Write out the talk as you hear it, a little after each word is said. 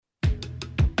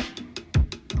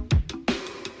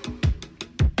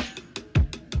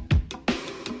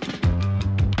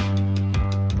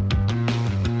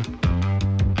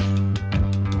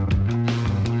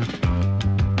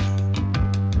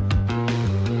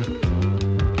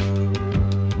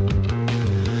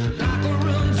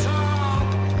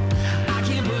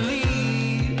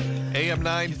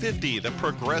950, the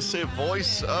progressive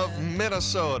voice of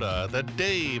Minnesota, the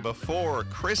day before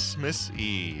Christmas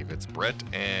Eve. It's Brett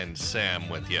and Sam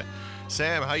with you.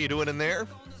 Sam, how you doing in there?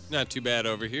 Not too bad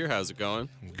over here. How's it going?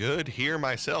 Good here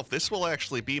myself. This will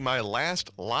actually be my last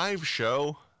live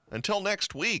show until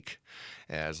next week.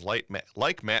 As like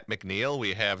Matt McNeil,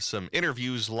 we have some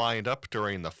interviews lined up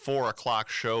during the 4 o'clock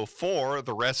show for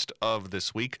the rest of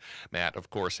this week. Matt, of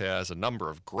course, has a number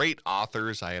of great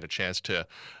authors. I had a chance to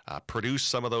produce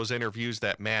some of those interviews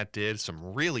that Matt did,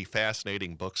 some really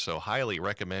fascinating books, so highly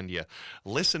recommend you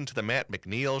listen to the Matt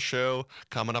McNeil show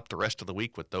coming up the rest of the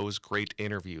week with those great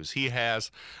interviews he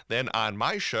has. Then on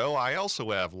my show, I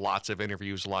also have lots of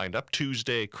interviews lined up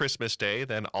Tuesday, Christmas Day,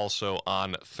 then also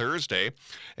on Thursday,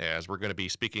 as we're going to be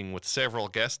speaking with several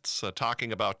guests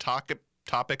talking about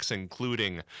topics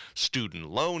including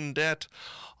student loan debt,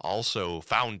 also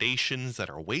foundations that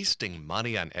are wasting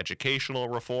money on educational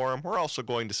reform. We're also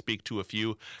going to speak to a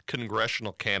few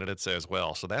congressional candidates as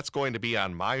well. So that's going to be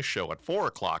on my show at 4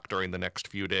 o'clock during the next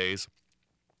few days.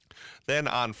 Then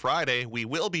on Friday, we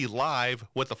will be live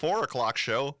with the 4 o'clock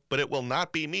show, but it will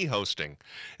not be me hosting.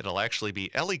 It'll actually be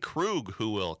Ellie Krug who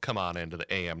will come on into the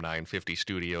AM 950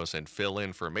 studios and fill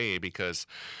in for me because,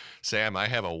 Sam, I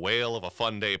have a whale of a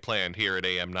fun day planned here at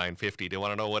AM 950. Do you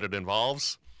want to know what it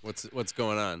involves? What's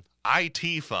going on?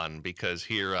 IT fun, because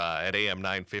here at AM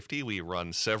 950 we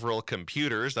run several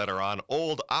computers that are on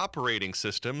old operating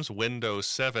systems, Windows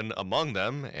 7 among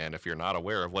them, and if you're not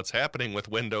aware of what's happening with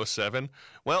Windows 7,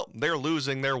 well, they're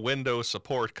losing their Windows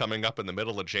support coming up in the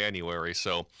middle of January,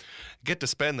 so get to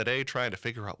spend the day trying to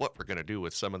figure out what we're going to do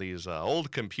with some of these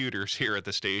old computers here at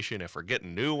the station, if we're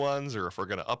getting new ones or if we're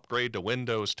going to upgrade to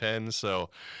Windows 10, so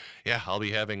yeah, I'll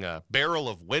be having a barrel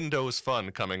of Windows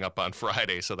fun coming up on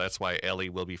Friday, so that's why Ellie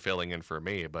will be filling in for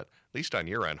me. But at least on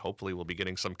your end, hopefully we'll be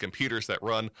getting some computers that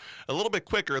run a little bit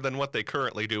quicker than what they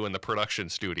currently do in the production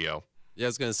studio. Yeah, I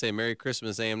was going to say Merry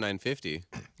Christmas AM 950.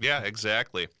 Yeah,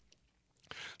 exactly.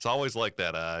 It's always like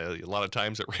that. A lot of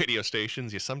times at radio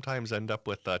stations, you sometimes end up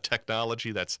with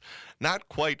technology that's not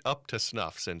quite up to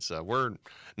snuff, since we're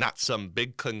not some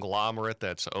big conglomerate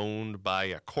that's owned by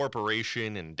a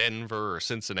corporation in Denver or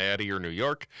Cincinnati or New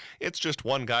York. It's just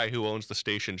one guy who owns the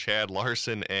station, Chad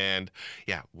Larson, and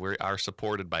yeah, we are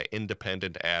supported by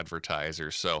independent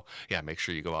advertisers. So yeah, make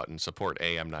sure you go out and support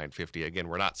AM 950. Again,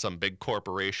 we're not some big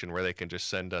corporation where they can just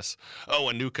send us,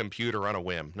 a new computer on a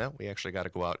whim. No, we actually got to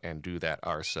go out and do that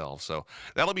ourselves. So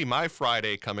that'll be my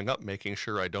Friday coming up, making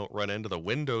sure I don't run into the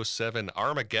Windows 7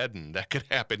 Armageddon that could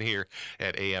happen here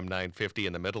at AM 950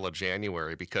 in the middle of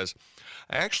January, because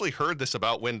I actually heard this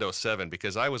about Windows 7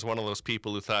 because I was one of those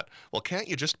people who thought, well, can't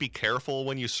you just be careful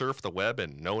when you surf the web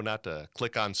and know not to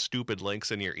click on stupid links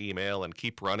in your email and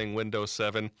keep running Windows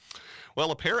 7?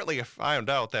 Well, apparently I found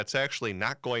out that's actually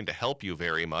not going to help you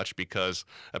very much, because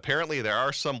apparently there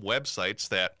are some websites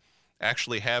that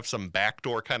actually have some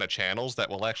backdoor kind of channels that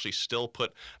will actually still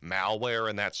put malware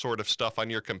and that sort of stuff on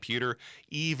your computer,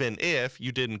 even if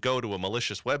you didn't go to a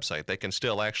malicious website. They can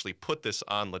still actually put this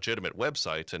on legitimate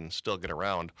websites and still get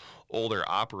around older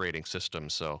operating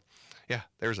systems. So yeah,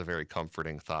 there's a very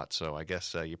comforting thought. So I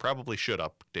guess you probably should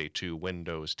update to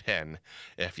Windows 10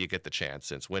 if you get the chance,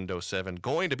 since Windows 7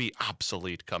 going to be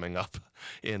obsolete coming up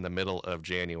in the middle of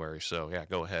January. So yeah,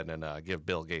 go ahead and give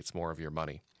Bill Gates more of your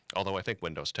money. Although I think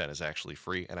Windows 10 is actually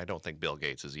free, and I don't think Bill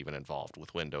Gates is even involved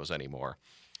with Windows anymore.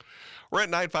 We're at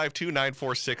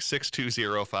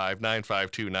 952-946-6205,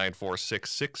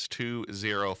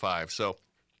 952-946-6205. So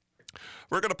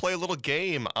we're going to play a little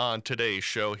game on today's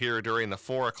show here during the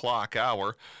 4 o'clock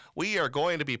hour. We are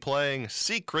going to be playing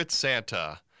Secret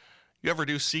Santa. You ever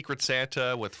do Secret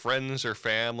Santa with friends or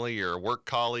family or work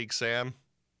colleagues, Sam?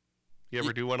 You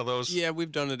ever do one of those? Yeah,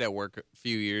 we've done it at work a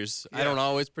few years. Yeah. I don't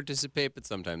always participate, but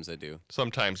sometimes I do.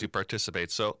 Sometimes you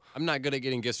participate. So I'm not good at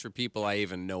getting gifts for people I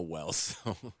even know well.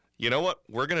 So you know what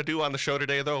we're going to do on the show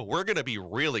today, though? We're going to be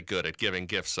really good at giving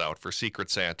gifts out for Secret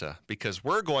Santa, because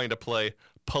we're going to play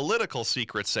Political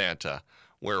Secret Santa,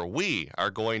 where we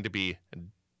are going to be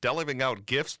delivering out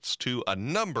gifts to a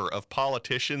number of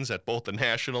politicians at both the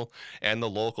national and the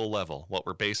local level. What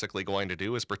we're basically going to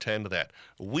do is pretend that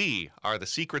we are the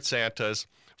Secret Santas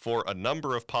for a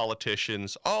number of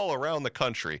politicians all around the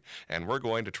country, and we're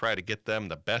going to try to get them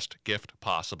the best gift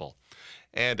possible.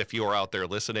 And if you're out there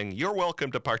listening, you're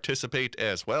welcome to participate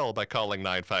as well by calling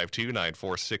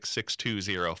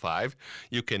 952-946-6205.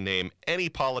 You can name any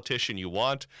politician you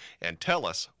want and tell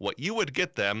us what you would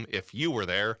get them if you were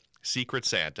their Secret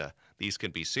Santa. These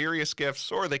can be serious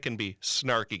gifts, or they can be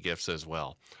snarky gifts as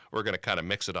well. We're going to kind of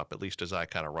mix it up, at least as I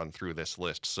kind of run through this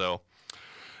list. So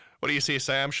what do you say,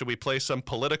 Sam? Should we play some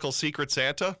Political Secret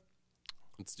Santa?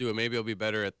 Let's do it. Maybe I'll be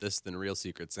better at this than real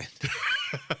Secret Santa.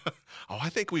 Oh, I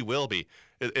think we will be.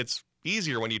 It's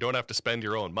easier when you don't have to spend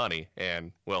your own money,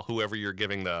 and well, whoever you're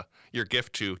giving your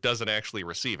gift to doesn't actually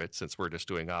receive it, since we're just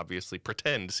doing obviously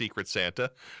pretend Secret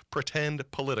Santa, pretend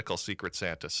political Secret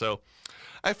Santa. So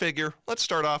I figure let's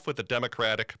start off with the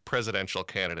Democratic presidential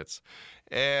candidates,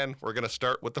 and we're going to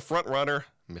start with the front runner,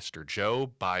 Mr.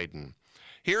 Joe Biden.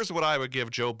 Here's what I would give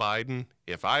Joe Biden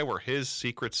if I were his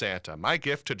Secret Santa. My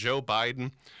gift to Joe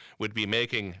Biden would be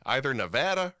making either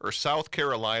Nevada or South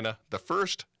Carolina the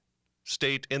first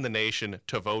state in the nation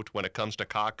to vote when it comes to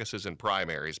caucuses and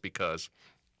primaries, because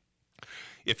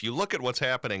if you look at what's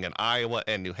happening in Iowa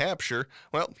and New Hampshire,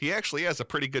 well, he actually has a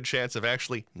pretty good chance of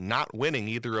actually not winning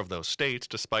either of those states,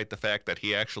 despite the fact that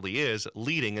he actually is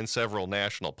leading in several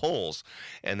national polls.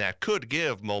 And that could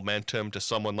give momentum to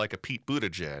someone like a Pete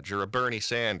Buttigieg or a Bernie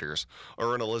Sanders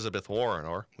or an Elizabeth Warren,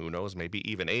 or who knows, maybe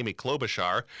even Amy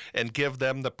Klobuchar, and give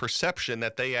them the perception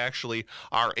that they actually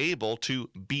are able to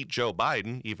beat Joe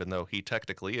Biden, even though he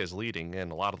technically is leading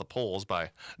in a lot of the polls by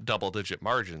double-digit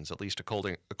margins, at least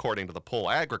according to the poll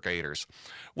aggregators,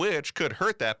 which could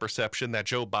hurt that perception that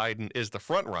Joe Biden is the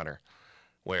front runner.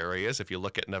 Whereas if you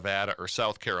look at Nevada or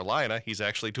South Carolina, he's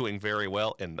actually doing very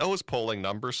well in those polling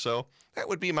numbers. So that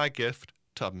would be my gift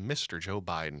to Mr. Joe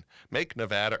Biden. Make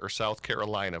Nevada or South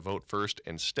Carolina vote first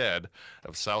instead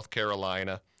of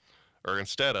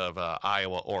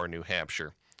Iowa or New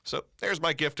Hampshire. So there's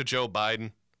my gift to Joe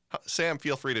Biden. Sam,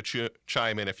 feel free to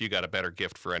chime in if you got a better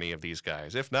gift for any of these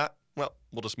guys. If not, well,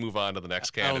 we'll just move on to the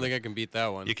next candidate. I don't think I can beat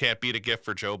that one. You can't beat a gift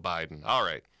for Joe Biden. All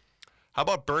right. How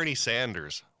about Bernie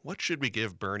Sanders? What should we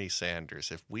give Bernie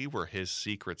Sanders if we were his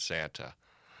Secret Santa?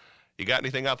 You got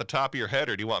anything out the top of your head,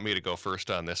 or do you want me to go first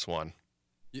on this one?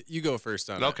 You go first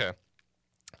on it. Okay.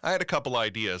 I had a couple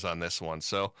ideas on this one,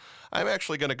 so I'm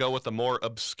actually going to go with a more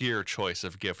obscure choice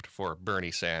of gift for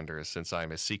Bernie Sanders, since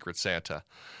I'm his Secret Santa.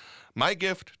 My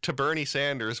gift to Bernie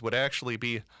Sanders would actually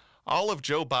be all of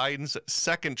Joe Biden's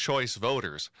second choice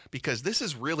voters, because this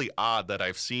is really odd that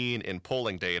I've seen in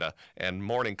polling data, and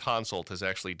Morning Consult has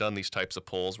actually done these types of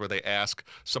polls where they ask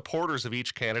supporters of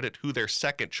each candidate who their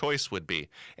second choice would be.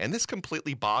 And this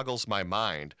completely boggles my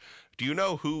mind. Do you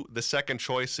know who the second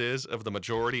choice is of the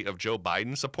majority of Joe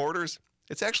Biden supporters?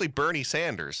 It's actually Bernie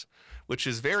Sanders, which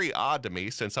is very odd to me,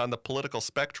 since on the political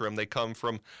spectrum they come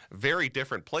from very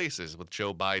different places, with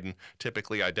Joe Biden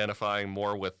typically identifying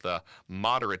more with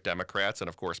moderate Democrats, and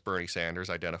of course Bernie Sanders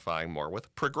identifying more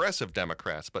with progressive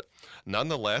Democrats. But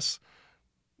nonetheless,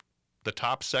 the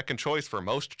top second choice for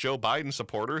most Joe Biden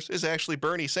supporters is actually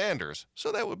Bernie Sanders.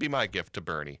 So that would be my gift to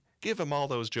Bernie. Give him all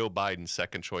those Joe Biden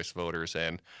second choice voters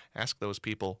and ask those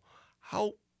people,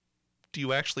 how do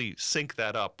you actually sync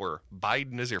that up where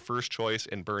Biden is your first choice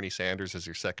and Bernie Sanders is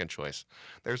your second choice?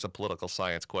 There's a political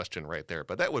science question right there,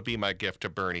 but that would be my gift to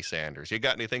Bernie Sanders. You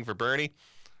got anything for Bernie?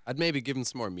 I'd maybe give him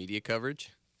some more media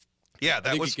coverage. Yeah,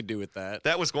 I think you could do with that.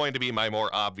 That was going to be my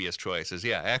more obvious choice, is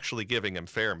actually giving him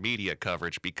fair media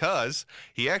coverage, because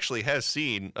he actually has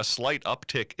seen a slight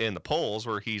uptick in the polls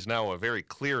where he's now a very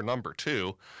clear number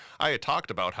two. I had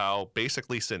talked about how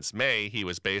basically since May, he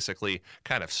was basically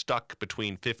kind of stuck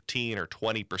between 15 or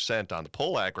 20% on the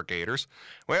poll aggregators.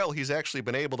 Well, he's actually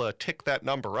been able to tick that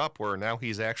number up where now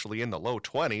he's actually in the low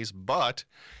 20s. But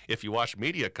if you watch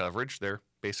media coverage, they're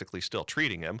basically still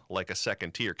treating him like a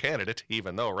second-tier candidate,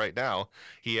 even though right now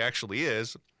he actually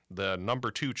is the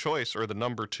number two choice or the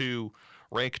number two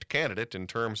ranked candidate in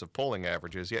terms of polling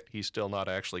averages, yet he's still not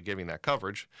actually giving that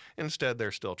coverage. Instead,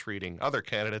 they're still treating other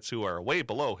candidates who are way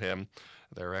below him.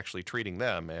 They're actually treating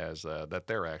them as that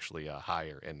they're actually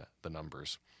higher in the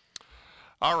numbers.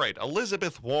 All right,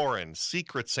 Elizabeth Warren,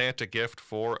 Secret Santa gift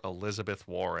for Elizabeth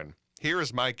Warren. Here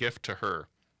is my gift to her.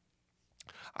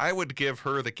 I would give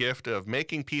her the gift of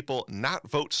making people not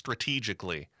vote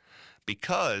strategically,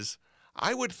 because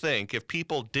I would think if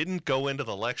people didn't go into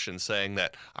the election saying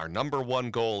that our number one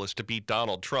goal is to beat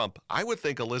Donald Trump, I would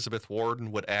think Elizabeth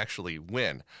Warren would actually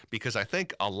win, because I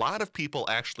think a lot of people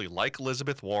actually like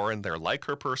Elizabeth Warren. They like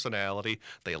her personality.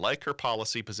 They like her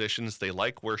policy positions. They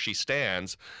like where she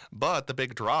stands. But the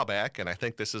big drawback, and I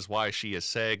think this is why she is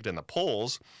sagged in the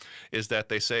polls, is that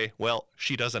they say, well,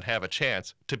 she doesn't have a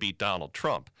chance to beat Donald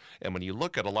Trump. And when you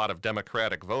look at a lot of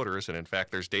Democratic voters, and in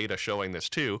fact there's data showing this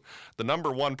too, the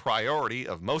number one priority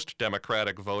of most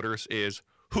Democratic voters is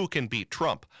who can beat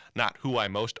Trump, not who I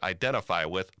most identify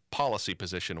with policy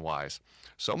position-wise.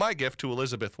 So my gift to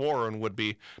Elizabeth Warren would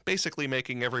be basically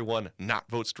making everyone not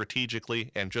vote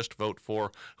strategically and just vote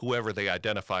for whoever they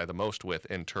identify the most with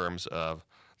in terms of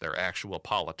their actual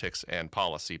politics and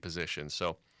policy positions.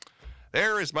 So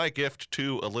There is my gift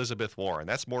to Elizabeth Warren.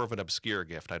 That's more of an obscure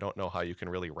gift. I don't know how you can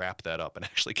really wrap that up and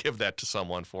actually give that to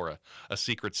someone for a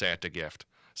Secret Santa gift.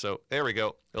 So there we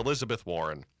go, Elizabeth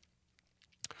Warren.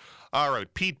 All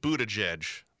right, Pete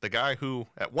Buttigieg, the guy who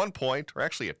at one point, or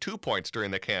actually at 2 points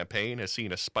during the campaign, has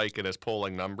seen a spike in his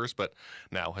polling numbers, but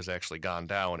now has actually gone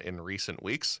down in recent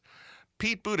weeks.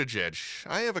 Pete Buttigieg,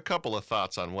 I have a couple of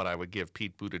thoughts on what I would give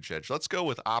Pete Buttigieg. Let's go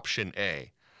with option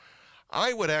A.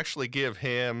 I would actually give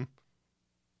him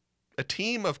a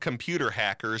team of computer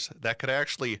hackers that could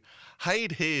actually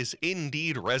hide his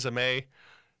Indeed resume,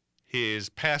 his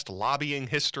past lobbying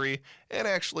history, and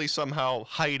actually somehow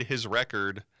hide his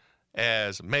record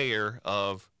as mayor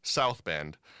of South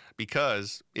Bend.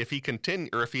 Because if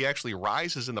he actually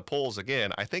rises in the polls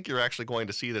again, I think you're actually going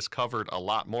to see this covered a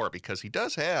lot more, because he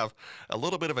does have a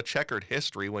little bit of a checkered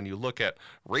history when you look at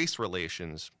race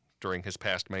relations during his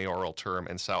past mayoral term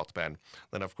in South Bend.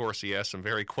 Then, of course, he has some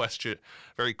very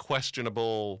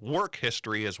questionable work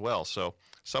history as well. So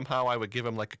somehow I would give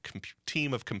him like a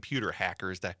team of computer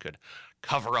hackers that could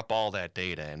cover up all that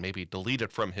data and maybe delete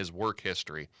it from his work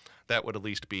history. That would at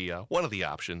least be one of the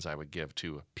options I would give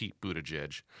to Pete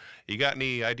Buttigieg. You got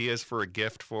any ideas for a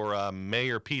gift for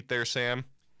Mayor Pete there, Sam?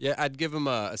 Yeah, I'd give him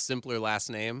a simpler last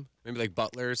name, maybe like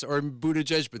Butler's or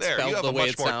Buttigieg, but There, spelled the way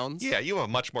it sounds. Yeah, you have a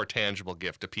much more tangible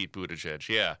gift to Pete Buttigieg,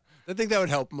 yeah. I think that would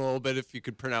help him a little bit if you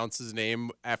could pronounce his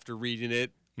name after reading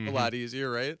it a lot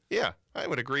easier, right? Yeah, I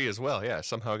would agree as well. Yeah,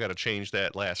 somehow got to change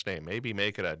that last name. Maybe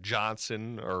make it a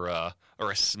Johnson or a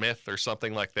Smith or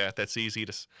something like that. That's easy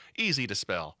to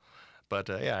spell. But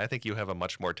yeah, I think you have a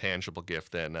much more tangible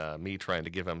gift than me trying to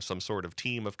give him some sort of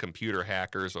team of computer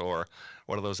hackers or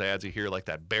one of those ads you hear like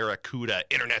that Barracuda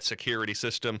internet security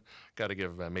system. Got to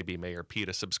give maybe Mayor Pete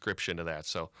a subscription to that.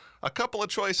 So a couple of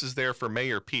choices there for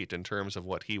Mayor Pete in terms of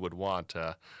what he would want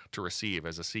to receive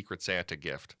as a Secret Santa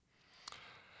gift.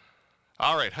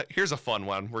 All right, here's a fun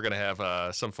one we're going to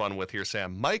have some fun with here,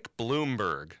 Sam. Mike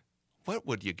Bloomberg. What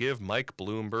would you give Mike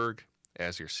Bloomberg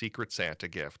as your Secret Santa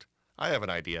gift? I have an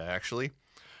idea, actually.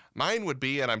 Mine would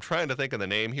be, and I'm trying to think of the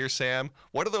name here, Sam,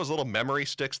 what are those little memory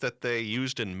sticks that they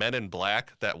used in Men in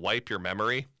Black that wipe your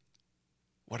memory?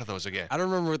 What are those again? I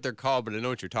don't remember what they're called, but I know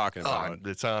what you're talking about.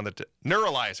 It's on the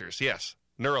neuralizers, yes,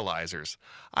 neuralizers.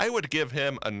 I would give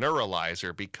him a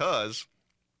neuralizer because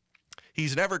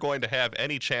he's never going to have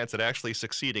any chance at actually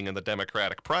succeeding in the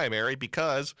Democratic primary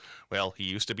because, well, he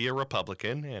used to be a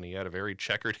Republican and he had a very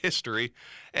checkered history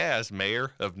as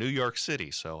mayor of New York City.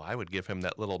 So I would give him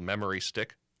that little memory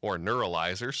stick or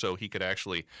neuralizer so he could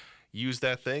actually use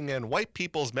that thing and wipe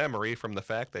people's memory from the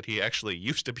fact that he actually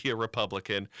used to be a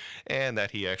Republican and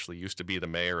that he actually used to be the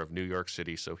mayor of New York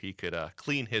City, so he could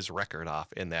clean his record off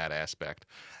in that aspect.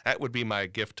 That would be my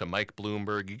gift to Mike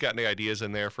Bloomberg. You got any ideas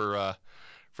in there for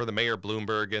the Mayor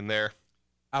Bloomberg in there?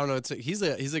 I don't know. He's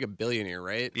like a billionaire,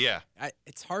 right? Yeah.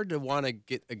 It's hard to want to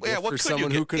get a gift what for could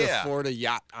someone you who get? could Yeah. afford a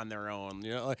yacht on their own.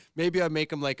 You know, like maybe I'd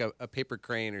make him like a paper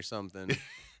crane or something,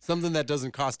 something that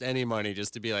doesn't cost any money,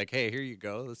 just to be like, hey, here you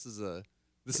go. This is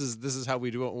how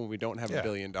we do it when we don't have $1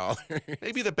 billion.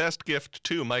 Maybe the best gift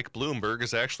to Mike Bloomberg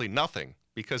is actually nothing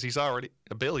because he's already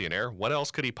a billionaire. What else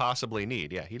could he possibly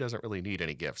need? Yeah, he doesn't really need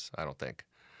any gifts, I don't think.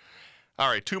 All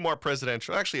right, a few more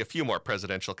presidential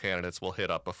candidates we'll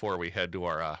hit up before we head to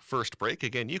our first break.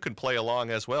 Again, you can play along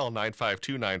as well,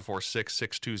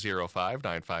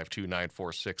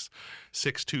 952-946-6205,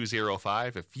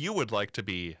 952-946-6205. If you would like to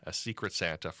be a Secret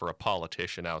Santa for a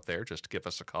politician out there, just give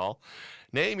us a call.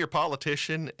 Name your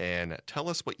politician and tell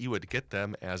us what you would get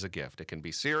them as a gift. It can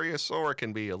be serious or it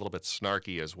can be a little bit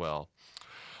snarky as well.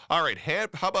 All right,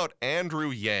 how about Andrew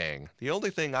Yang? The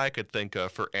only thing I could think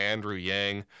of for Andrew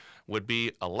Yang would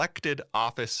be elected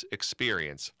office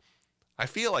experience. I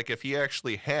feel like if he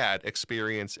actually had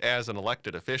experience as an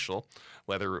elected official,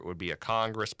 whether it would be a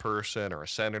congressperson or a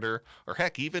senator, or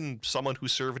heck, even someone who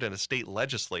served in a state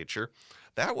legislature,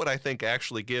 that would, I think,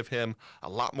 actually give him a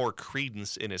lot more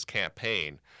credence in his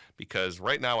campaign. Because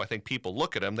right now, I think people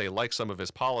look at him, they like some of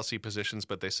his policy positions,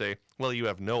 but they say, well, you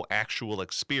have no actual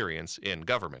experience in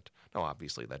government. Now,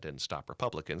 obviously, that didn't stop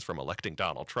Republicans from electing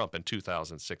Donald Trump in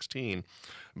 2016,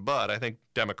 but I think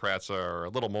Democrats are a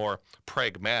little more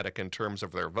pragmatic in terms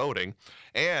of their voting.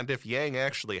 And if Yang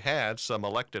actually had some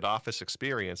elected office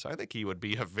experience, I think he would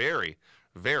be a very,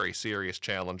 very serious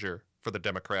challenger for the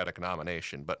Democratic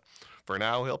nomination. But for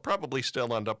now, he'll probably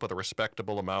still end up with a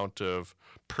respectable amount of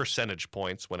percentage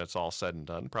points when it's all said and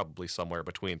done, probably somewhere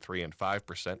between 3 and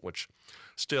 5%, which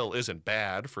still isn't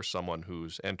bad for someone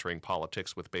who's entering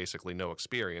politics with basically no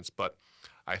experience. But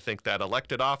I think that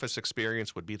elected office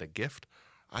experience would be the gift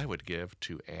I would give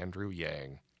to Andrew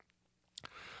Yang.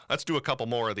 Let's do a couple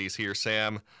more of these here,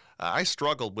 Sam. I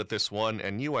struggled with this one,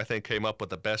 and you, I think, came up with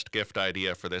the best gift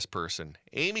idea for this person.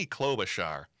 Amy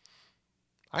Klobuchar.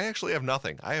 I actually have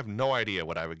nothing. I have no idea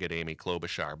what I would get Amy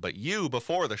Klobuchar. But you,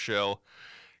 before the show,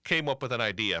 came up with an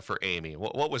idea for Amy.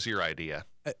 What was your idea?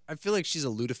 I feel like she's a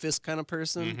lutefisk kind of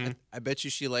person. Mhm. I bet you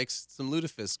she likes some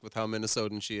lutefisk with how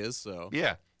Minnesotan she is. So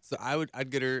Yeah, so I'd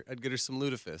get her some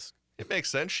lutefisk. it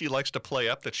makes sense. She likes to play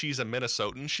up that she's a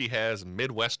Minnesotan. She has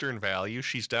Midwestern values.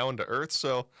 She's down to earth.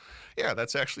 So, yeah,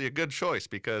 that's actually a good choice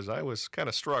because I was kind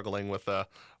of struggling with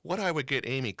what I would get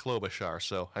Amy Klobuchar.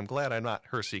 So I'm glad I'm not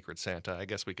her Secret Santa. I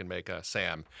guess we can make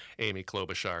Sam Amy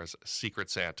Klobuchar's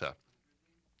Secret Santa.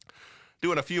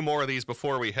 Doing a few more of these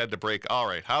before we head to break. All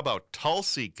right, how about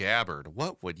Tulsi Gabbard?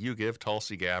 What would you give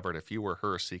Tulsi Gabbard if you were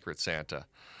her Secret Santa?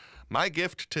 My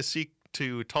gift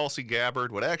to Tulsi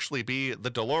Gabbard would actually be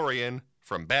the DeLorean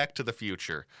from Back to the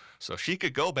Future. So she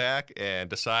could go back and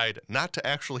decide not to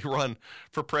actually run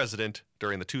for president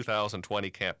during the 2020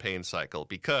 campaign cycle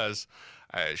because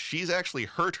she's actually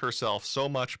hurt herself so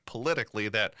much politically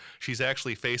that she's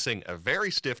actually facing a very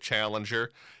stiff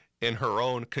challenger in her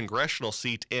own congressional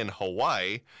seat in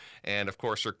Hawaii. And of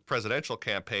course, her presidential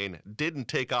campaign didn't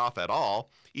take off at all,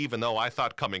 even though I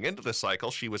thought coming into the cycle,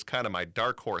 she was kind of my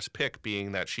dark horse pick,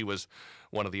 being that she was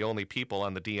one of the only people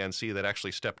on the DNC that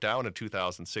actually stepped down in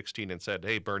 2016 and said,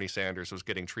 hey, Bernie Sanders was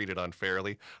getting treated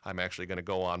unfairly. I'm actually going to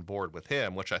go on board with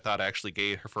him, which I thought actually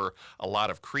gave her a lot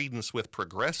of credence with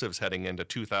progressives heading into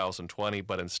 2020.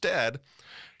 But instead,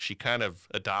 she kind of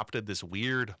adopted this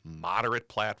weird moderate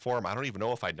platform. I don't even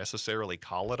know if I necessarily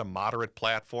call it a moderate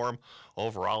platform.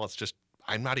 Overall, it's just,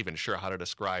 I'm not even sure how to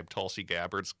describe Tulsi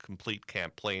Gabbard's complete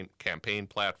campaign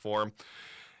platform.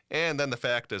 And then the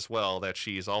fact as well that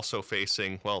she's also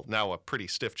facing, well, now a pretty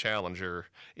stiff challenger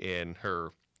in her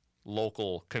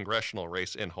local congressional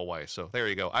race in Hawaii. So there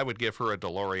you go. I would give her a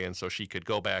DeLorean so she could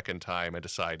go back in time and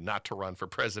decide not to run for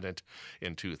president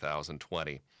in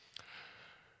 2020.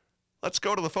 Let's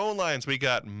go to the phone lines. We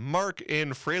got Mark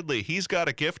in Fridley. He's got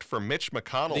a gift for Mitch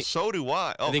McConnell. So do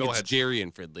I. Oh, I think go it's ahead. Jerry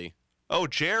in Fridley. Oh,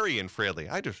 Jerry in Fridley.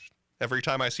 Every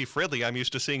time I see Fridley, I'm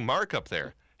used to seeing Mark up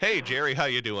there. Hey, Jerry, how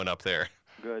you doing up there?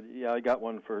 Good. Yeah, I got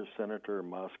one for Senator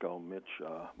Moscow Mitch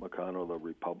McConnell, the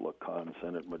Republican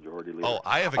Senate Majority Leader. Oh,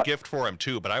 I have a gift for him,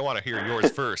 too, but I want to hear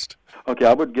yours first. Okay,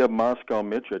 I would give Moscow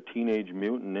Mitch a Teenage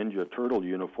Mutant Ninja Turtle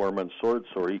uniform and sword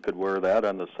so he could wear that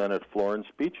on the Senate floor in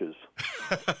speeches.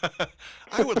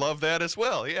 I would love that as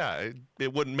well, yeah.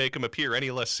 It wouldn't make him appear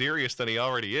any less serious than he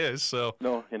already is, so...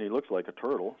 No, and he looks like a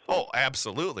turtle. So. Oh,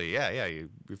 absolutely, yeah.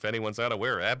 If anyone's not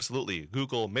aware, absolutely.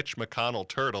 Google Mitch McConnell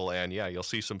turtle, and yeah, you'll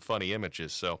see some funny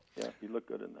images, so... Yeah, you look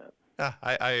good in that.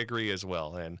 I agree as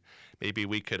well, and maybe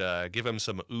we could give him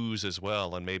some ooze as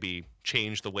well and maybe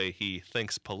change the way he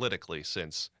thinks politically,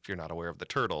 since if you're not aware of the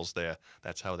turtles,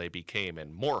 that's how they became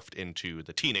and morphed into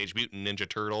the Teenage Mutant Ninja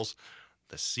Turtles.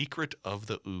 The secret of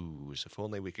the ooze. If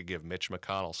only we could give Mitch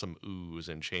McConnell some ooze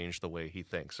and change the way he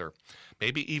thinks. Or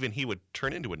maybe even he would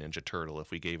turn into a Ninja Turtle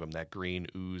if we gave him that green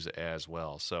ooze as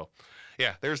well. So,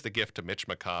 yeah, there's the gift to Mitch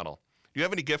McConnell. Do you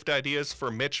have any gift ideas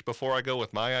for Mitch before I go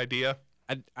with my idea?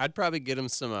 I'd probably get him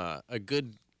some a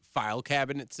good file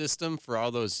cabinet system for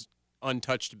all those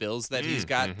untouched bills that he's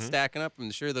got stacking up.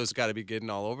 I'm sure those got to be getting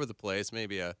all over the place.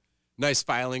 Maybe a nice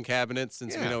filing cabinet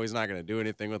since we know he's not going to do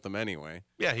anything with them anyway.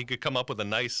 Yeah, he could come up with a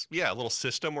nice, little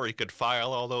system where he could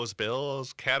file all those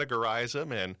bills, categorize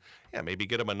them, and maybe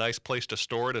get him a nice place to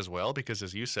store it as well because,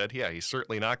 as you said, he's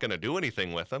certainly not going to do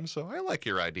anything with them. So I like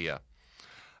your idea.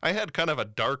 I had kind of a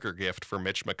darker gift for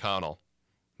Mitch McConnell.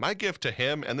 My gift to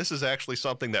him, and this is actually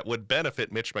something that would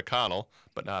benefit Mitch McConnell,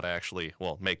 but not actually,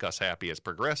 make us happy as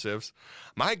progressives.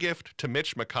 My gift to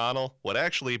Mitch McConnell would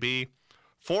actually be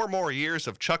 4 more years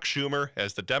of Chuck Schumer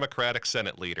as the Democratic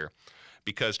Senate leader.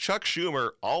 Because Chuck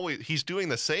Schumer, he's doing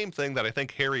the same thing that I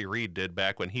think Harry Reid did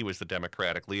back when he was the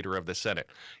Democratic leader of the Senate.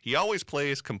 He always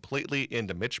plays completely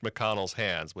into Mitch McConnell's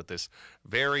hands with this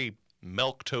very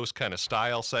milquetoast kind of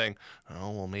style, saying,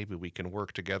 maybe we can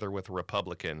work together with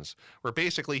Republicans, where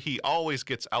basically he always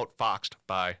gets outfoxed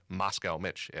by Moscow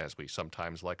Mitch, as we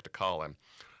sometimes like to call him.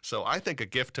 So I think a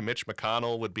gift to Mitch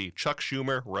McConnell would be Chuck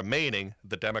Schumer remaining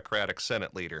the Democratic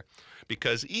Senate leader.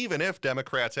 Because even if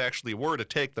Democrats actually were to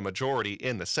take the majority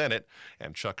in the Senate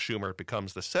and Chuck Schumer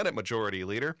becomes the Senate majority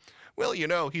leader, well,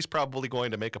 he's probably going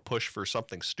to make a push for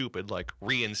something stupid like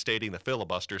reinstating the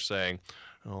filibuster, saying,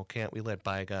 can't we let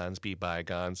bygones be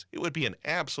bygones? It would be an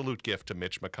absolute gift to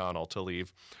Mitch McConnell to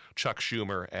leave Chuck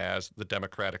Schumer as the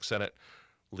Democratic Senate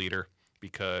leader.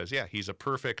 because, yeah, he's a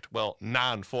perfect, well,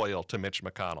 non-foil to Mitch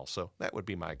McConnell. So that would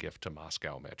be my gift to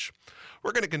Moscow Mitch.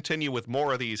 We're going to continue with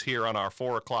more of these here on our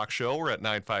 4 o'clock show. We're at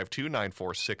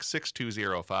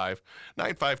 952-946-6205,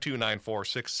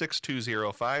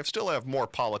 952-946-6205. Still have more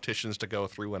politicians to go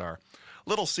through in our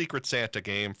little Secret Santa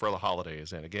game for the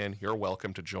holidays. And again, you're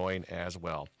welcome to join as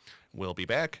well. We'll be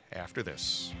back after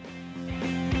this.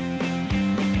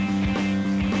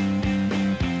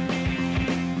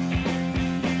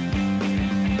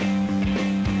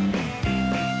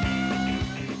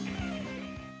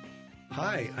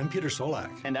 Hi, I'm Peter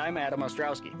Solak. And I'm Adam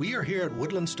Ostrowski. We are here at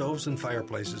Woodland Stoves and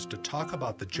Fireplaces to talk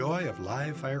about the joy of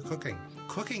live fire cooking.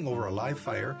 Cooking over a live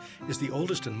fire is the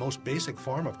oldest and most basic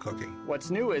form of cooking.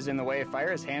 What's new is in the way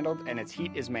fire is handled and its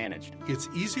heat is managed. It's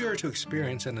easier to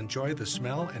experience and enjoy the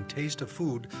smell and taste of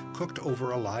food cooked over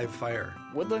a live fire.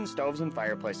 Woodland Stoves and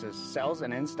Fireplaces sells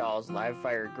and installs live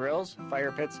fire grills,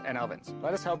 fire pits, and ovens.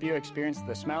 Let us help you experience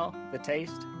the smell, the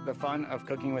taste, the fun of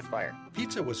cooking with fire.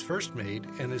 Pizza was first made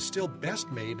and is still best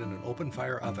made in an open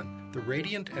fire oven. The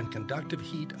radiant and conductive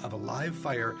heat of a live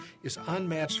fire is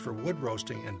unmatched for wood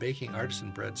roasting and baking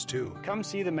artisan breads too. Come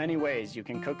see the many ways you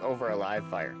can cook over a live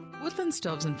fire. Woodland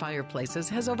Stoves and Fireplaces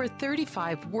has over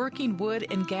 35 working wood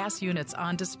and gas units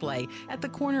on display at the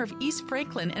corner of East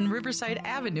Franklin and Riverside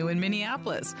Avenue in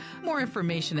Minneapolis. More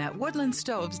information at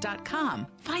woodlandstoves.com.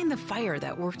 Find the fire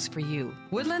that works for you.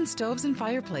 Woodland Stoves and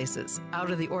Fireplaces.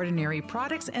 Out of the ordinary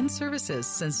products and services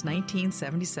since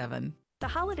 1977. The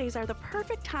holidays are the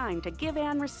perfect time to give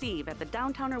and receive at the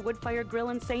Downtowner Woodfire Grill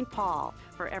in St. Paul.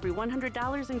 For every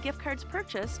 $100 in gift cards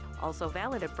purchased, also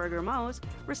valid at Burger Mo's,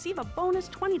 receive a bonus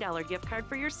 $20 gift card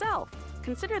for yourself.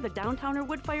 Consider the Downtowner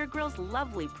Woodfire Grill's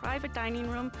lovely private dining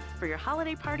room for your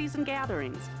holiday parties and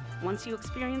gatherings. Once you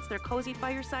experience their cozy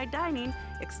fireside dining,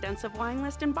 extensive wine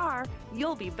list and bar,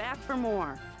 you'll be back for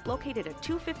more. Located at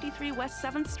 253 West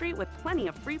 7th Street with plenty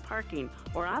of free parking,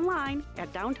 or online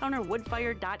at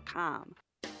downtownerwoodfire.com.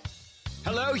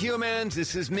 Hello, humans.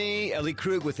 This is me, Ellie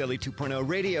Krug, with Ellie 2.0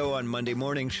 Radio on Monday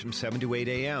mornings from 7 to 8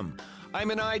 a.m. I'm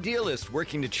an idealist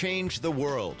working to change the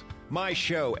world. My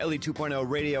show, Ellie 2.0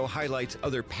 Radio, highlights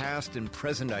other past and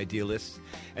present idealists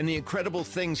and the incredible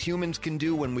things humans can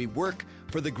do when we work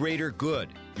for the greater good.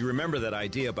 You remember that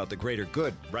idea about the greater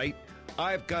good, right?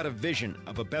 I've got a vision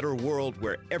of a better world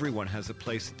where everyone has a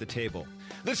place at the table.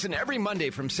 Listen every Monday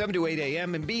from 7 to 8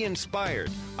 a.m. and be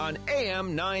inspired on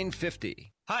AM 950.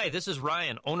 Hi, this is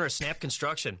Ryan, owner of Snap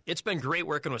Construction. It's been great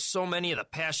working with so many of the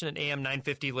passionate AM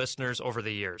 950 listeners over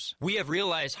the years. We have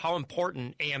realized how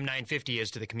important AM 950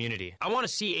 is to the community. I want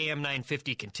to see AM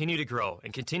 950 continue to grow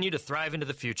and continue to thrive into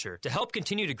the future. To help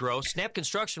continue to grow, Snap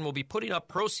Construction will be putting up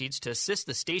proceeds to assist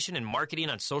the station in marketing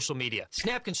on social media.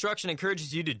 Snap Construction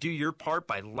encourages you to do your part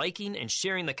by liking and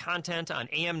sharing the content on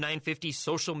AM 950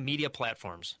 social media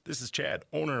platforms. This is Chad,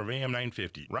 owner of AM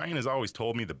 950. Ryan has always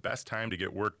told me the best time to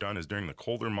get work done is during the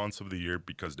colder months of the year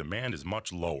because demand is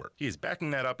much lower. He is backing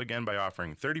that up again by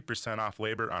offering 30% off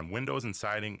labor on windows and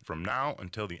siding from now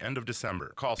until the end of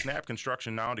December. Call Snap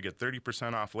Construction now to get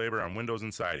 30% off labor on windows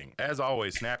and siding. As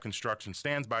always, Snap Construction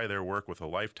stands by their work with a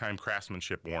lifetime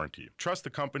craftsmanship warranty. Trust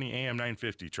the company AM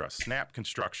 950 trusts Snap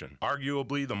Construction,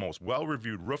 arguably the most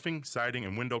well-reviewed roofing, siding,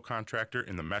 and window contractor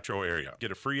in the metro area. Get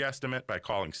a free estimate by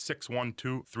calling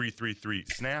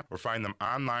 612-333-SNAP or find them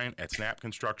online at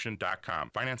snapconstruction.com.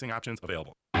 Financing options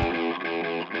available. We're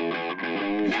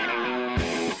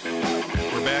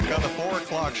back on the 4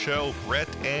 o'clock show.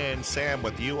 Brett and Sam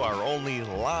with you, our only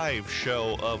live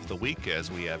show of the week,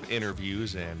 as we have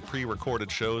interviews and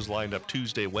pre-recorded shows lined up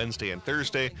Tuesday, Wednesday, and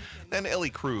Thursday. Then Ellie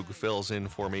Krug fills in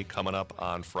for me coming up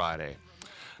on Friday.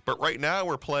 But right now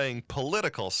we're playing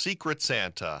Political Secret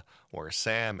Santa, where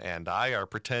Sam and I are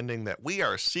pretending that we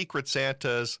are Secret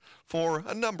Santas for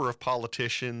a number of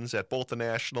politicians at both the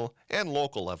national and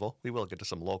local level. We will get to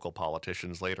some local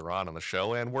politicians later on in the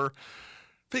show, and we're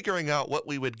figuring out what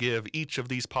we would give each of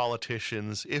these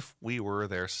politicians if we were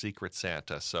their Secret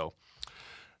Santa. So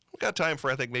we've got time for,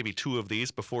 I think, maybe 2 of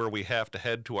these before we have to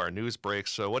head to our news break.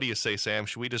 So what do you say, Sam?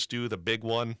 Should we just do the big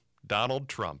one? Donald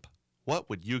Trump. What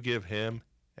would you give him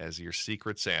as your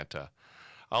Secret Santa?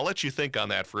 I'll let you think on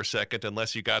that for a second,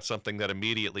 unless you got something that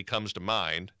immediately comes to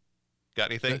mind.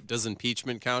 Got anything? Does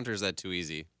impeachment count, or is that too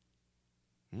easy?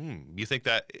 You think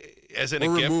that, as in a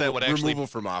gift that would actually... Removal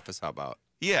from office, how about?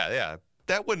 Yeah.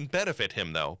 That wouldn't benefit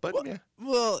him, though. But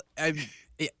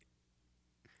it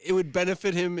would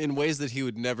benefit him in ways that he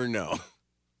would never know.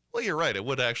 Well, you're right. It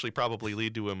would actually probably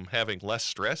lead to him having less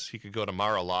stress. He could go to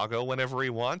Mar-a-Lago whenever he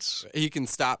wants. He can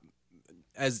stop...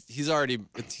 As he's already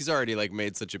like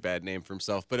made such a bad name for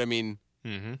himself, but I mean,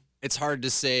 it's hard to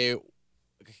say.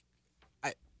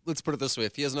 let's put it this way.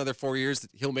 If he has another 4 years,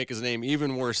 he'll make his name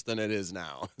even worse than it is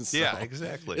now. So yeah,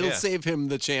 exactly. It'll save him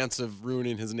the chance of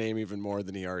ruining his name even more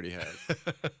than he already has.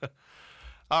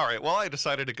 All right, well, I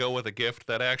decided to go with a gift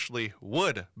that actually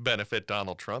would benefit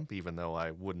Donald Trump, even though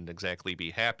I wouldn't exactly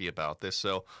be happy about this.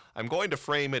 So I'm going to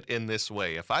frame it in this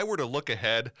way. If I were to look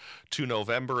ahead to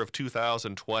November of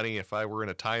 2020, if I were in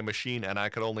a time machine and I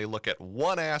could only look at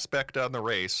one aspect on the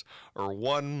race, or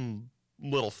one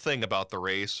little thing about the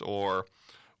race, or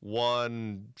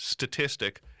one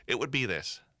statistic, it would be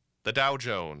this: the Dow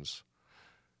Jones.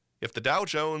 If the Dow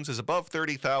Jones is above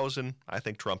 30,000, I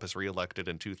think Trump is reelected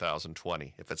in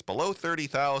 2020. If it's below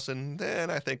 30,000, then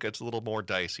I think it's a little more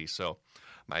dicey. So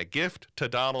my gift to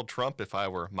Donald Trump, if I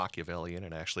were Machiavellian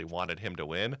and actually wanted him to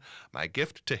win, my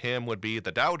gift to him would be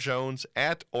the Dow Jones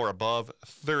at or above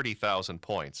 30,000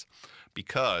 points.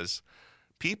 Because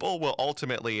people will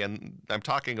ultimately, and I'm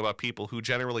talking about people who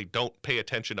generally don't pay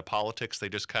attention to politics, they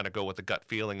just kind of go with a gut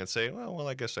feeling and say, well,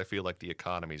 I guess I feel like the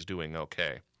economy's doing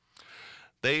okay.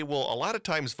 They will a lot of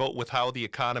times vote with how the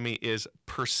economy is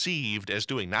perceived as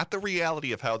doing, not the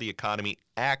reality of how the economy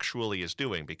actually is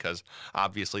doing, because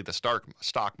obviously the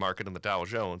stock market and the Dow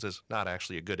Jones is not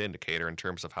actually a good indicator in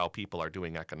terms of how people are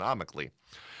doing economically.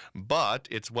 But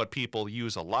it's what people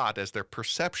use a lot as their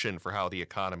perception for how the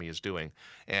economy is doing.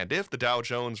 And if the Dow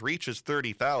Jones reaches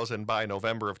 30,000 by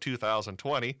November of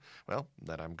 2020, well,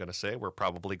 then I'm going to say we're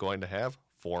probably going to have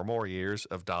 4 more years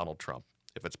of Donald Trump.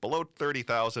 If it's below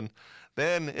 30,000,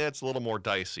 then it's a little more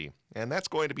dicey. And that's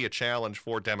going to be a challenge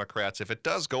for Democrats if it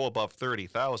does go above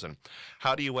 30,000.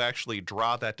 How do you actually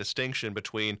draw that distinction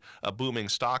between a booming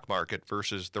stock market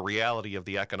versus the reality of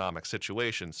the economic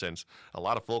situation, since a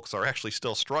lot of folks are actually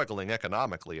still struggling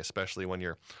economically, especially when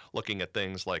you're looking at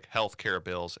things like health care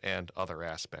bills and other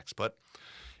aspects. But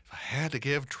if I had to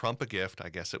give Trump a gift, I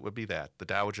guess it would be that, the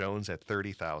Dow Jones at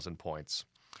 30,000 points.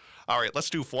 All right, let's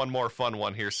do one more fun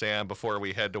one here, Sam, before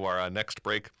we head to our next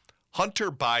break.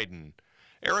 Hunter Biden.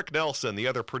 Eric Nelson, the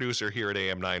other producer here at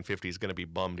AM 950, is going to be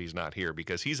bummed he's not here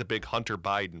because he's a big Hunter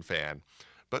Biden fan.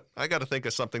 But I got to think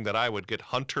of something that I would get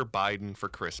Hunter Biden for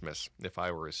Christmas if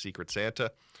I were a Secret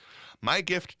Santa. My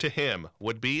gift to him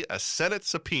would be a Senate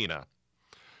subpoena.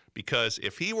 Because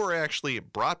if he were actually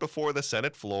brought before the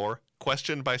Senate floor,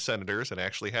 questioned by senators, and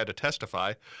actually had to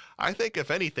testify, I think, if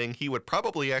anything, he would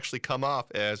probably actually come off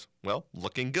as, well,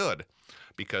 looking good.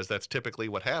 Because that's typically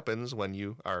what happens when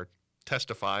you are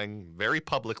testifying very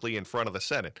publicly in front of the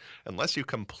Senate. Unless you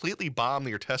completely bomb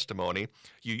your testimony,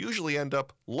 you usually end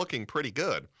up looking pretty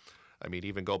good. I mean,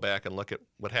 even go back and look at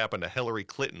what happened to Hillary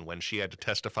Clinton when she had to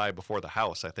testify before the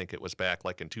House. I think it was back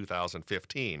like in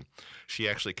 2015. She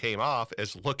actually came off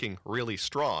as looking really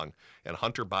strong. And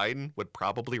Hunter Biden would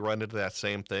probably run into that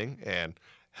same thing and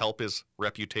help his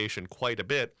reputation quite a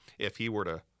bit if he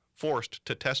were forced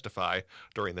to testify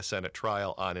during the Senate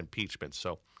trial on impeachment.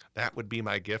 So that would be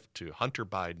my gift to Hunter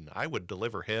Biden. I would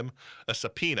deliver him a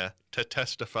subpoena to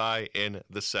testify in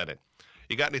the Senate.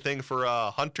 You got anything for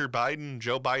Hunter Biden,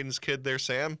 Joe Biden's kid there,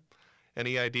 Sam?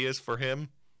 Any ideas for him?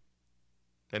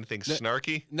 Anything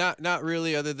snarky? Not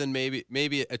really, other than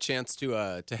maybe a chance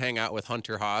to hang out with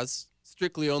Hunter Haas.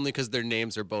 Strictly only because their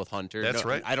names are both Hunter. That's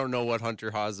right. I don't know what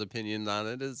Hunter Haas' opinion on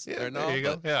it is. Yeah, there you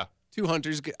go. Yeah. Two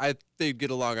Hunters, they'd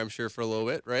get along, I'm sure, for a little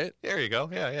bit, right? There you go.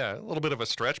 Yeah. A little bit of a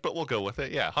stretch, but we'll go with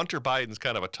it. Yeah, Hunter Biden's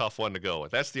kind of a tough one to go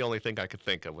with. That's the only thing I could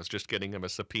think of, was just getting him a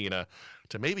subpoena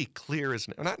to maybe clear his,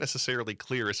 not necessarily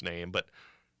clear his name, but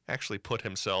actually put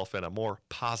himself in a more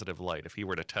positive light if he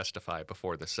were to testify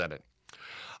before the Senate.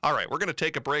 All right, we're going to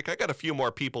take a break. I got a few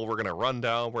more people we're going to run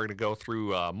down. We're going to go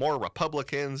through more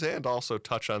Republicans and also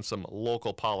touch on some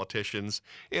local politicians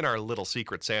in our little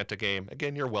Secret Santa game.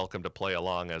 Again, you're welcome to play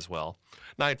along as well.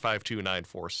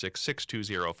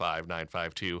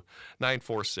 952-946-6205,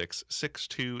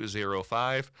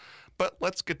 952-946-6205. But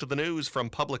let's get to the news from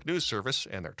Public News Service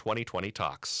and their 2020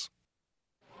 Talks.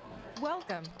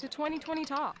 Welcome to 2020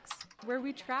 Talks, where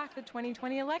we track the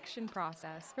 2020 election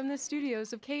process from the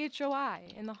studios of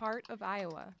KHOI in the heart of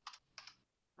Iowa.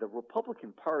 The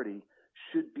Republican Party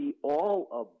should be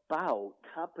all about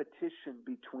competition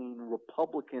between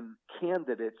Republican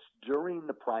candidates during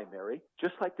the primary,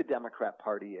 just like the Democrat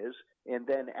Party is. And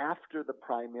then after the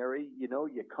primary, you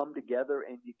come together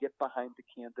and you get behind the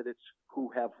candidates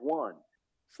who have won.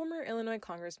 Former Illinois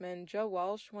Congressman Joe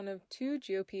Walsh, one of 2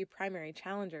 GOP primary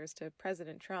challengers to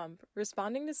President Trump,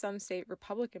 responding to some state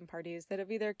Republican parties that have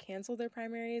either canceled their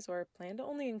primaries or plan to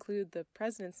only include the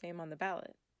president's name on the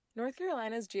ballot. North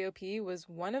Carolina's GOP was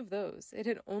one of those. It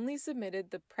had only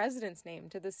submitted the president's name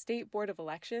to the State Board of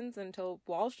Elections until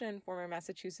Walsh and former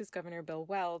Massachusetts Governor Bill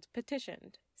Weld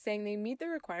petitioned, saying they meet the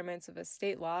requirements of a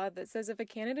state law that says if a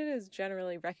candidate is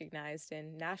generally recognized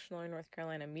in national or North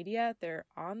Carolina media, they're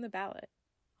on the ballot.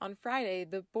 On Friday,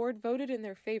 the board voted in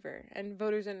their favor, and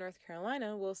voters in North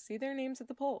Carolina will see their names at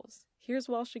the polls. Here's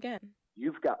Walsh again.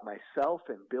 You've got myself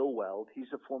and Bill Weld.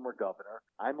 He's a former governor.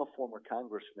 I'm a former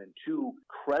congressman. Two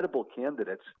credible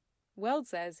candidates. Weld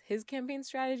says his campaign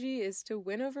strategy is to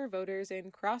win over voters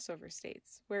in crossover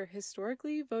states, where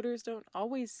historically voters don't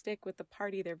always stick with the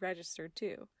party they're registered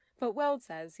to. But Weld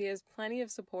says he has plenty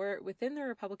of support within the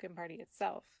Republican Party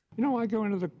itself. You know, I go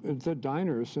into the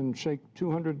diners and shake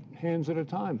 200 hands at a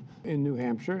time in New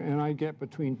Hampshire, and I get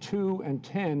between 2 and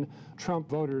 10 Trump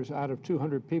voters out of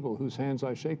 200 people whose hands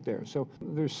I shake there. So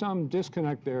there's some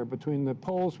disconnect there between the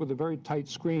polls with a very tight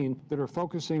screen that are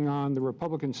focusing on the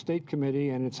Republican State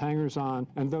Committee and its hangers-on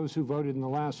and those who voted in the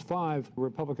last 5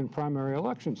 Republican primary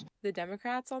elections. The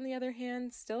Democrats, on the other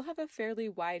hand, still have a fairly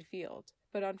wide field.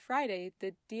 But on Friday,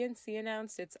 the DNC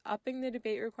announced it's upping the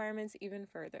debate requirements even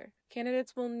further.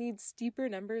 Candidates will need steeper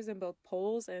numbers in both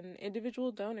polls and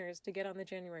individual donors to get on the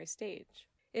January stage.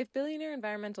 If billionaire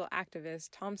environmental activist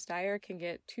Tom Steyer can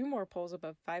get 2 more polls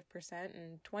above 5%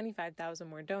 and 25,000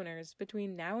 more donors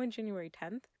between now and January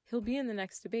 10th, he'll be in the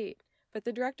next debate. But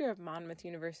the director of Monmouth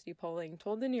University polling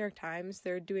told the New York Times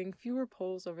they're doing fewer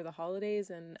polls over the holidays,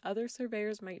 and other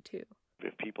surveyors might too.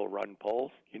 If people run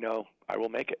polls, I will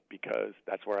make it because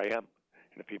that's where I am.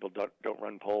 And if people don't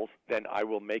run polls, then I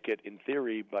will make it in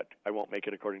theory, but I won't make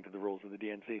it according to the rules of the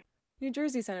DNC. New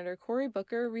Jersey Senator Cory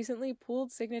Booker recently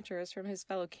pooled signatures from his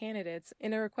fellow candidates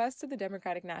in a request to the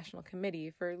Democratic National Committee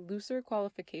for looser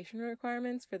qualification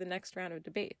requirements for the next round of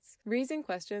debates, raising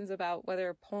questions about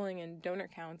whether polling and donor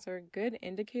counts are good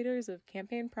indicators of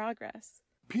campaign progress.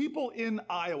 People in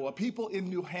Iowa, people in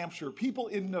New Hampshire, people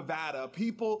in Nevada,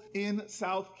 people in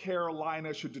South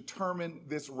Carolina should determine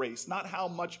this race, not how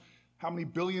many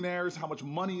billionaires, how much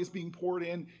money is being poured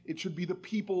in. It should be the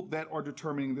people that are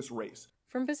determining this race.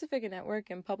 From Pacifica Network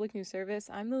and Public News Service,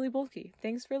 I'm Lily Bolke.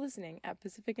 Thanks for listening at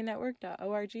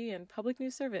pacificanetwork.org and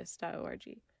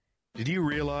publicnewsservice.org. Did you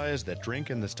realize that Drink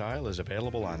in the Style is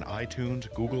available on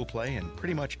iTunes, Google Play, and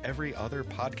pretty much every other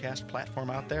podcast platform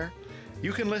out there?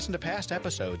 You can listen to past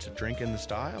episodes of Drink in the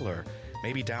Style, or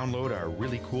maybe download our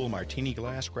really cool martini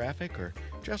glass graphic, or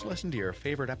just listen to your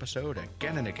favorite episode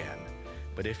again and again.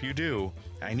 But if you do,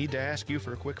 I need to ask you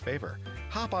for a quick favor.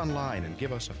 Hop online and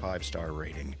give us a 5-star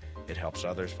rating. It helps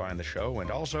others find the show and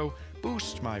also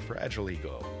boosts my fragile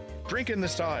ego. Drink in the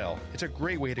Style. It's a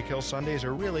great way to kill Sundays,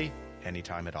 or really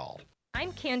anytime at all.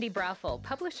 I'm Candy Brothel,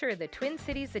 publisher of the Twin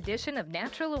Cities edition of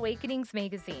Natural Awakenings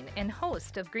magazine and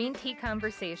host of Green Tea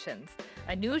Conversations,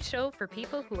 a new show for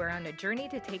people who are on a journey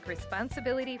to take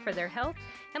responsibility for their health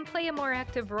and play a more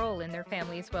active role in their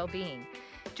family's well-being.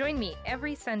 Join me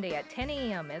every Sunday at 10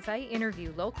 a.m. as I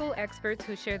interview local experts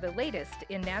who share the latest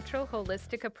in natural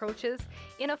holistic approaches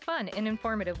in a fun and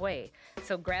informative way.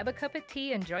 So grab a cup of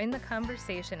tea and join the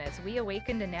conversation as we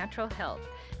awaken to natural health.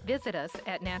 Visit us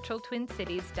at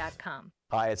naturaltwincities.com.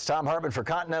 Hi, it's Tom Hartman for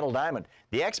Continental Diamond.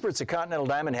 The experts at Continental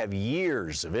Diamond have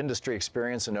years of industry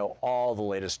experience and know all the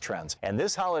latest trends. And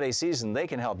this holiday season, they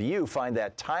can help you find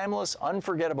that timeless,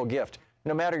 unforgettable gift,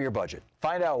 no matter your budget.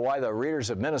 Find out why the readers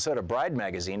of Minnesota Bride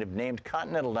magazine have named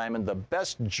Continental Diamond the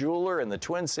best jeweler in the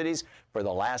Twin Cities for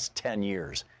the last 10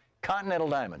 years. Continental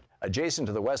Diamond, adjacent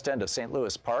to the west end of St.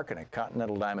 Louis Park and at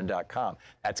ContinentalDiamond.com.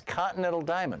 That's Continental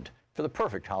Diamond for the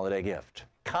perfect holiday gift.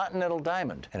 Continental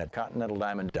Diamond and at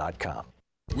ContinentalDiamond.com.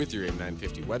 With your AM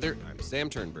 950 weather, I'm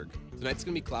Sam Turnberg. Tonight's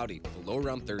going to be cloudy with a low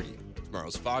around 30.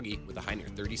 Tomorrow's foggy with a high near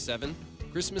 37.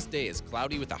 Christmas Day is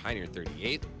cloudy with a high near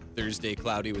 38. Thursday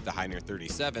cloudy with a high near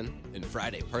 37. And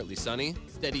Friday partly sunny,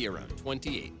 steady around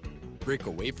 28. Break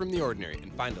away from the ordinary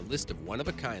and find a list of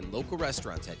one-of-a-kind local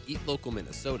restaurants at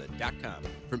eatlocalminnesota.com.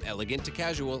 From elegant to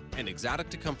casual and exotic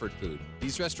to comfort food,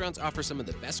 these restaurants offer some of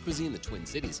the best cuisine the Twin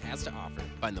Cities has to offer.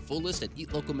 Find the full list at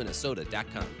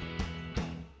eatlocalminnesota.com.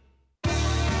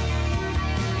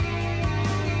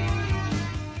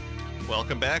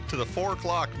 Welcome back to the 4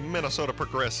 o'clock Minnesota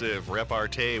Progressive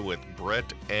Repartee with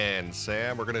Brett and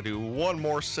Sam. We're going to do one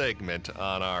more segment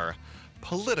on our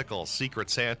political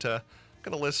Secret Santa.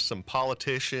 Going to list some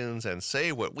politicians and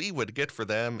say what we would get for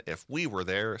them if we were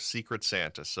their Secret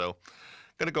Santa. So,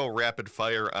 going to go rapid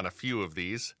fire on a few of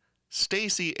these.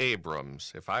 Stacey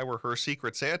Abrams. If I were her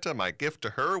Secret Santa, my gift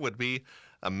to her would be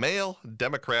a male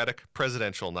Democratic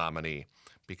presidential nominee.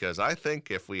 Because I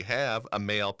think if we have a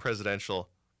male presidential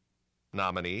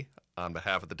nominee on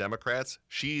behalf of the Democrats,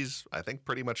 she's, I think,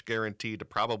 pretty much guaranteed to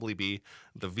probably be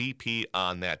the VP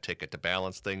on that ticket to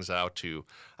balance things out, to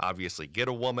obviously get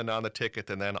a woman on the ticket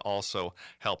and then also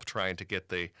help trying to get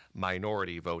the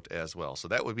minority vote as well. So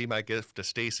that would be my gift to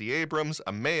Stacey Abrams,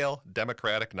 a male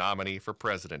Democratic nominee for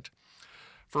president.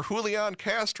 For Julian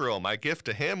Castro, my gift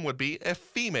to him would be a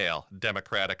female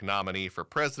Democratic nominee for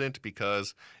president,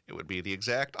 because it would be the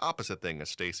exact opposite thing as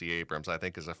Stacey Abrams. I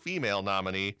think as a female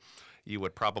nominee, you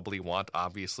would probably want,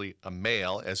 obviously, a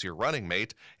male as your running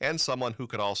mate and someone who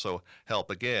could also help,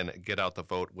 again, get out the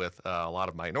vote with a lot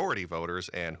of minority voters,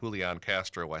 and Julian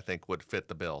Castro, I think, would fit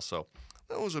the bill. So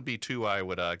those would be two I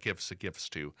would give gifts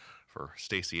to. For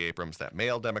Stacey Abrams, that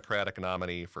male Democratic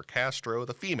nominee; for Castro,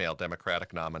 the female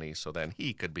Democratic nominee, so then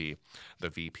he could be the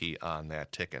VP on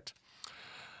that ticket.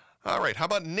 All right, how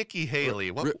about Nikki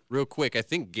Haley? Real quick, I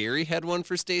think Gary had one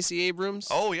for Stacey Abrams.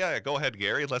 Oh, yeah, go ahead,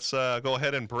 Gary. Let's go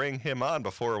ahead and bring him on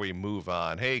before we move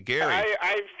on. Hey, Gary.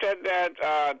 I said that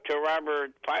to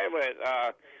Robert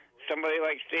Pilot. Somebody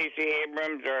like Stacey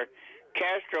Abrams or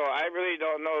Castro, I really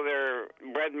don't know their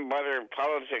bread and butter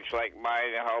politics like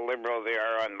mine and how liberal they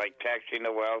are on, like, taxing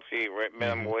the wealthy,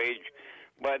 minimum wage.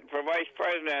 But for vice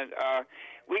president,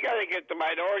 we got to get the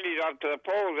minorities up to the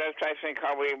polls. That's, I think,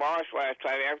 how we lost last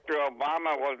time. After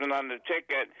Obama wasn't on the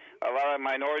ticket, a lot of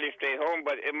minorities stayed home.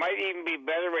 But it might even be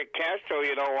better with Castro.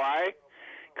 You know why?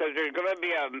 Because there's going to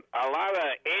be a lot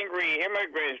of angry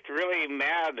immigrants really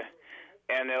mad,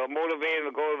 and it'll motivate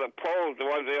them to go to the polls, the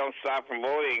ones that don't stop from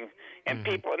voting. And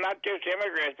people, not just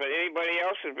immigrants, but anybody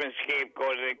else has been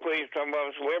scapegoated, including some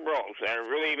of us liberals that are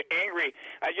really angry.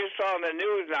 I just saw in the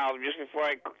news now, just before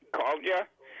I called you,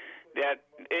 that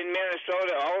in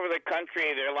Minnesota, all over the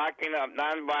country, they're locking up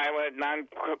nonviolent,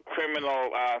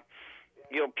 non-criminal,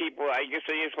 people. I guess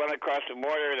they just went across the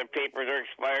border, the papers are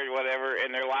expired, whatever,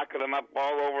 and they're locking them up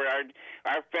all over.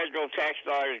 Our federal tax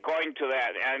dollars going to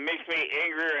that, and it makes me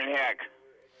angrier than heck.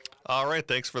 All right,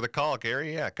 thanks for the call,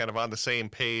 Gary. Yeah, kind of on the same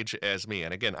page as me.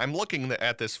 And again, I'm looking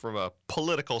at this from a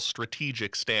political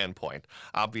strategic standpoint.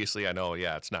 Obviously, I know,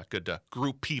 it's not good to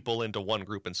group people into one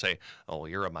group and say, oh,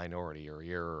 you're a minority, or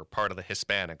you're part of the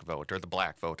Hispanic vote or the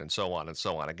black vote, and so on and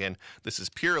so on. Again, this is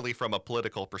purely from a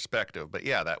political perspective. But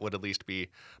yeah, that would at least be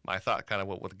my thought, kind of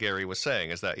what Gary was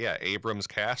saying, is that, Abrams,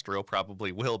 Castro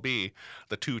probably will be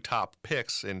the two top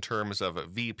picks in terms of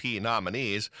VP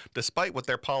nominees, despite what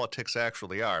their politics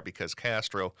actually are, because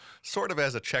Castro sort of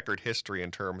has a checkered history in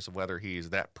terms of whether he's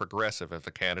that progressive of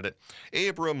a candidate.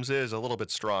 Abrams is a little bit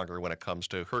stronger when it comes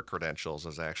to her credentials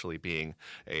as actually being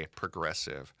a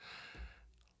progressive.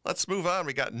 Let's move on.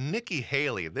 We got Nikki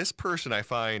Haley. This person I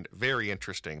find very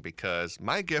interesting, because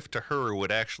my gift to her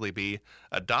would actually be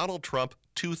a Donald Trump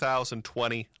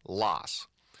 2020 loss,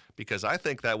 because I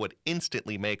think that would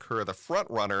instantly make her the front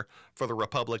runner for the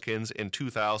Republicans in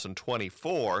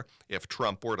 2024 if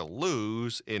Trump were to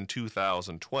lose in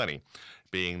 2020,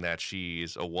 being that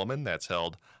she's a woman that's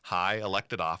held high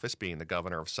elected office, being the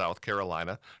governor of South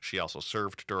Carolina. She also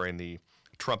served during the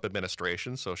Trump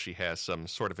administration, so she has some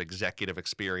sort of executive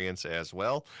experience as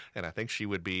well, and I think she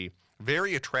would be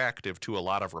very attractive to a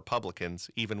lot of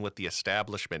Republicans, even with the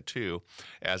establishment too,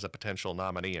 as a potential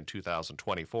nominee in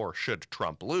 2024 should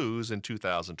Trump lose in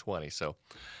 2020. So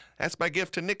that's my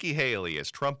gift to Nikki Haley, is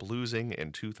Trump losing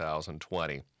in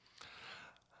 2020.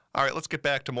 All right, let's get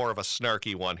back to more of a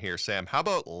snarky one here, Sam. How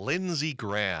about Lindsey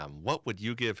Graham? What would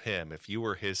you give him if you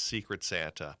were his Secret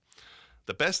Santa?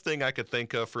 The best thing I could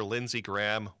think of for Lindsey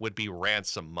Graham would be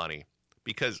ransom money,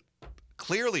 because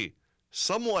clearly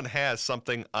someone has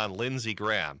something on Lindsey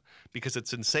Graham, because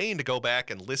it's insane to go back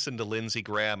and listen to Lindsey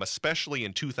Graham, especially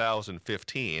in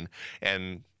 2015,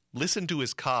 and listen to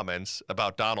his comments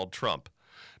about Donald Trump,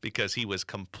 because he was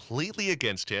completely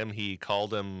against him. He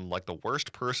called him like the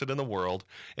worst person in the world.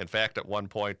 In fact, at one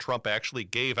point, Trump actually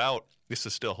gave out, this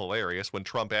is still hilarious, when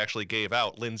Trump actually gave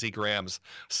out Lindsey Graham's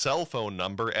cell phone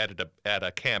number at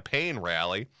a campaign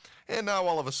rally, and now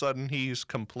all of a sudden he's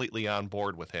completely on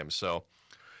board with him. So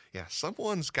yeah,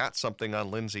 someone's got something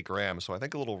on Lindsey Graham, so I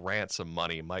think a little ransom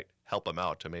money might help him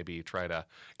out to maybe try to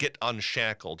get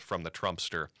unshackled from the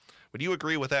Trumpster. Would you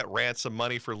agree with that ransom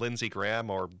money for Lindsey Graham,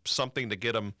 or something to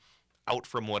get him out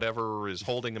from whatever is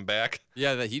holding him back?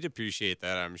 Yeah, that he'd appreciate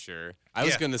that, I'm sure. I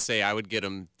was going to say I would get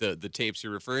him the tapes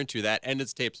you're referring to, that and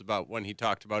his tapes about when he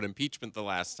talked about impeachment the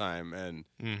last time, and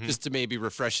just to maybe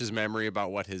refresh his memory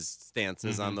about what his stance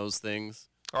is on those things.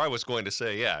 Or I was going to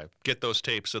say, get those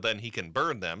tapes so then he can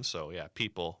burn them. So,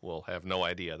 people will have no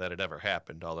idea that it ever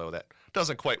happened, although that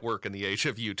doesn't quite work in the age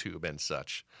of YouTube and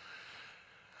such.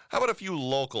 How about a few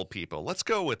local people? Let's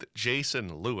go with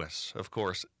Jason Lewis. Of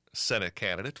course, Senate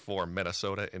candidate for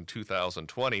Minnesota in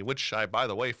 2020, which I, by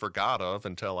the way, forgot of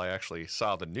until I actually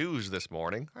saw the news this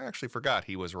morning. I actually forgot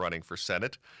he was running for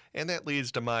Senate, and that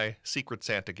leads to my Secret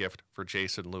Santa gift for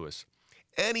Jason Lewis.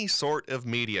 Any sort of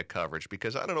media coverage,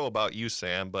 because I don't know about you,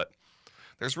 Sam, but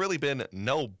there's really been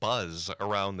no buzz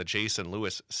around the Jason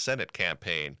Lewis Senate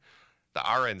campaign. The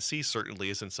RNC certainly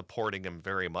isn't supporting him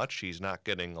very much. He's not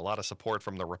getting a lot of support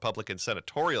from the Republican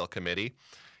Senatorial Committee.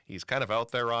 He's kind of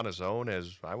out there on his own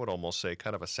as, I would almost say,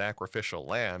 kind of a sacrificial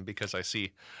lamb, because I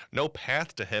see no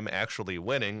path to him actually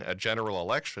winning a general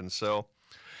election. So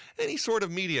any sort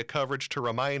of media coverage to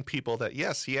remind people that,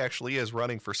 yes, he actually is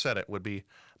running for Senate would be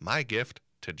my gift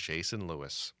to Jason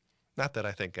Lewis. Not that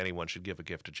I think anyone should give a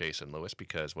gift to Jason Lewis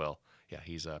because, well, yeah,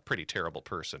 he's a pretty terrible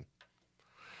person.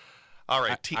 All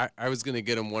right. I was going to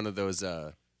get him one of those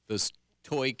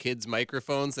toy kids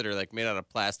microphones that are like made out of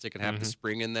plastic and have the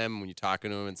spring in them. When you're talking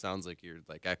to him, it sounds like you're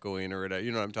like echoing or whatever.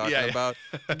 You know what I'm talking about?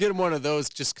 Get him one of those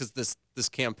just because this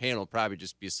campaign will probably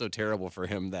just be so terrible for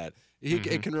him that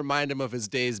it can remind him of his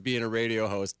days being a radio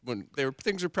host when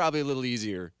things were probably a little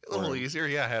easier. A little easier,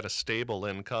 yeah. Had a stable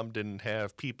income, didn't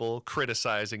have people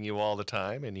criticizing you all the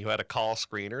time, and you had a call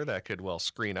screener that could, well,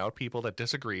 screen out people that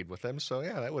disagreed with him. So,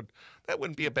 yeah, that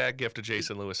wouldn't be a bad gift to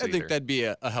Jason Lewis either. I think that'd be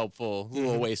a helpful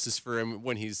little oasis for him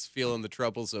when he's feeling the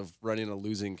troubles of running a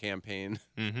losing campaign.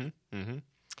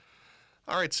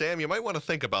 All right, Sam, you might want to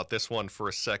think about this one for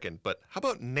a second, but how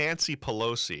about Nancy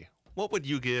Pelosi? What would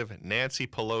you give Nancy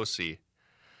Pelosi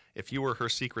if you were her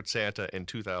Secret Santa in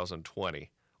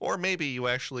 2020? Or maybe you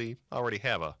actually already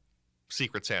have a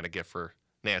Secret Santa gift for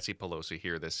Nancy Pelosi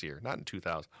here this year. Not in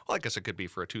 2000. Well, I guess it could be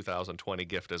for a 2020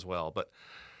 gift as well. But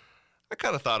I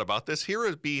kind of thought about this. Here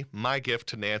would be my gift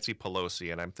to Nancy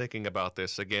Pelosi, and I'm thinking about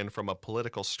this again from a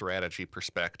political strategy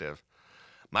perspective.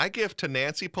 My gift to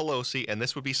Nancy Pelosi, and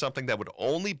this would be something that would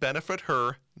only benefit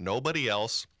her, nobody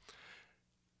else,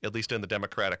 at least in the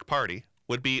Democratic Party,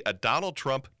 would be a Donald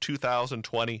Trump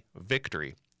 2020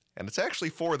 victory. And it's actually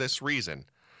for this reason.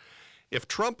 If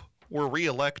Trump were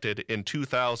reelected in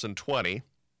 2020,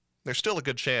 there's still a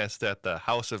good chance that the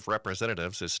House of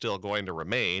Representatives is still going to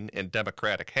remain in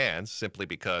Democratic hands, simply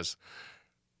because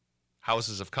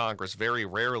houses of Congress very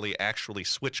rarely actually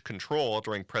switch control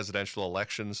during presidential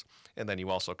elections. And then you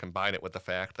also combine it with the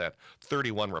fact that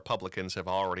 31 Republicans have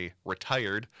already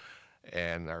retired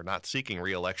and are not seeking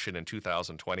re-election in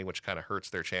 2020, which kind of hurts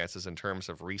their chances in terms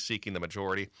of re-seeking the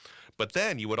majority. But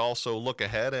then you would also look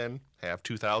ahead and have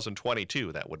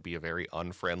 2022. That would be a very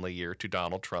unfriendly year to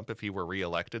Donald Trump if he were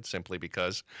re-elected, simply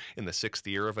because in the sixth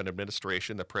year of an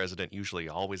administration, the president usually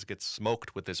always gets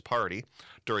smoked with his party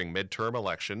during midterm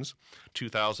elections.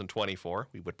 2024,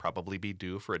 we would probably be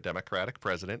due for a Democratic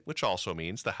president, which also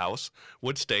means the House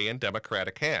would stay in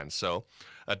Democratic hands. So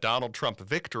a Donald Trump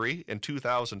victory in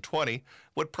 2020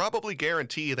 would probably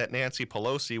guarantee that Nancy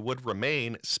Pelosi would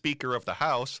remain Speaker of the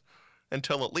House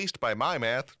until, at least by my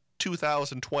math,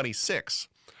 2026,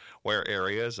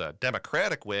 whereas a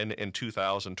Democratic win in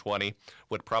 2020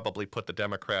 would probably put the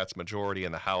Democrats' majority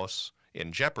in the House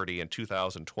in jeopardy in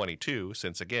 2022,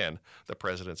 since, again, the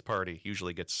president's party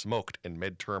usually gets smoked in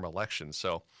midterm elections.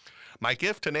 So my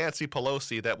gift to Nancy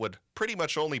Pelosi that would pretty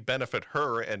much only benefit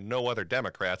her and no other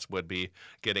Democrats would be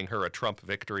getting her a Trump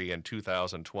victory in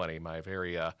 2020. My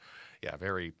very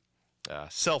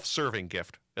self-serving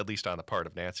gift, at least on the part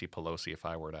of Nancy Pelosi, if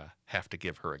I were to have to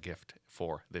give her a gift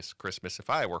for this Christmas, if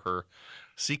I were her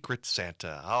Secret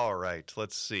Santa. All right,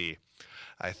 let's see.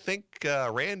 I think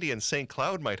Randy in St.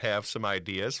 Cloud might have some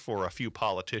ideas for a few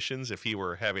politicians if he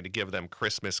were having to give them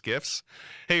Christmas gifts.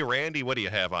 Hey, Randy, what do you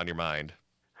have on your mind?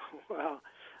 Well,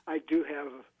 I do have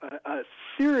a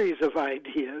series of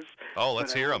ideas. Oh,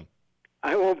 let's hear them.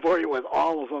 I won't bore you with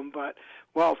all of them, but,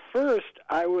 well, first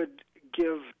I would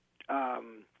give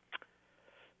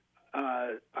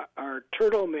our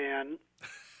Turtle Man,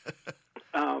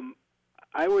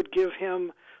 I would give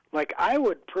him, like, I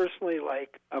would personally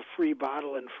like a free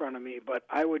bottle in front of me, but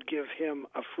I would give him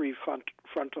a free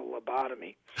frontal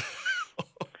lobotomy.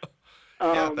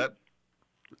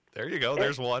 There you go.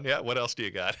 There's one. Yeah, what else do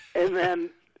you got? And then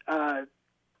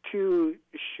to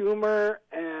Schumer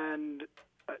and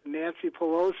Nancy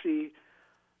Pelosi,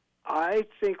 I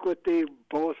think what they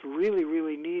both really,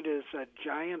 really need is a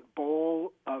giant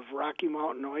bowl of Rocky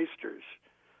Mountain oysters.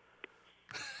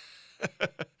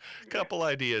 Couple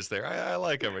ideas there. I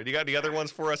like them. You got any other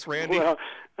ones for us, Randy? Well,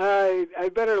 I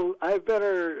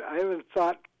haven't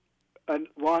thought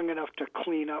long enough to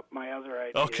clean up my other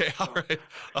ideas. Okay, all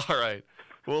right.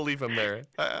 We'll leave him there.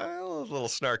 Little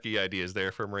snarky ideas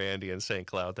there from Randy and St.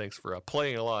 Cloud. Thanks for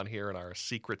playing along here in our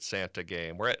Secret Santa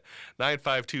game. We're at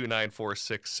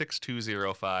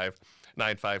 952-946-6205.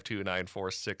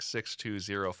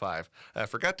 952-946-6205. I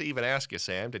forgot to even ask you,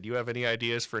 Sam, did you have any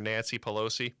ideas for Nancy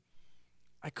Pelosi?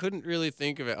 I couldn't really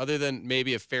think of it other than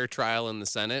maybe a fair trial in the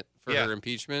Senate for her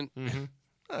impeachment. Mm-hmm.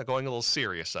 Going a little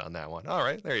serious on that one. All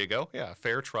right, there you go. Yeah,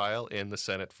 fair trial in the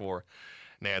Senate for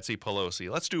Nancy Pelosi.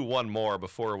 Let's do one more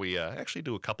before we actually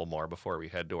do a couple more before we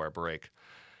head to our break.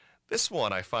 This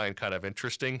one I find kind of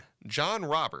interesting. John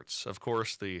Roberts, of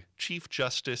course, the Chief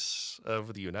Justice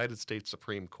of the United States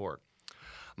Supreme Court.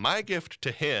 My gift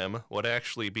to him would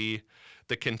actually be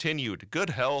the continued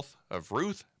good health of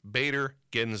Ruth Bader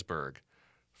Ginsburg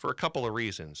for a couple of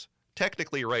reasons.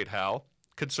 Technically, right, Hal,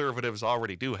 conservatives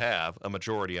already do have a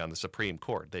majority on the Supreme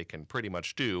Court. They can pretty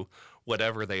much do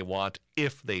whatever they want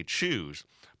if they choose.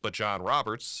 But John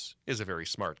Roberts is a very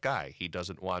smart guy. He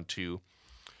doesn't want to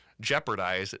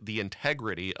jeopardize the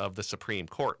integrity of the Supreme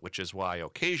Court, which is why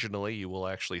occasionally you will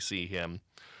actually see him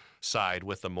side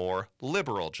with the more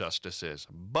liberal justices.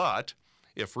 But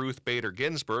if Ruth Bader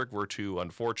Ginsburg were to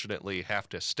unfortunately have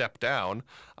to step down,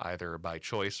 either by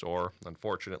choice or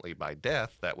unfortunately by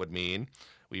death, that would mean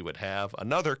we would have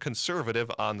another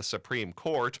conservative on the Supreme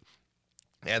Court,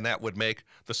 and that would make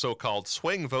the so-called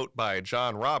swing vote by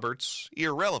John Roberts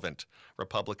irrelevant.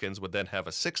 Republicans would then have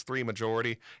a 6-3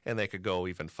 majority, and they could go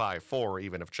even 5-4,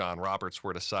 even if John Roberts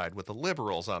were to side with the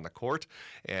liberals on the court.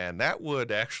 And that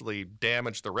would actually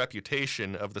damage the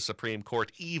reputation of the Supreme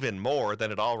Court even more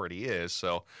than it already is.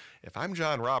 So if I'm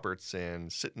John Roberts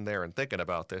and sitting there and thinking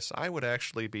about this, I would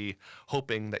actually be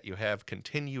hoping that you have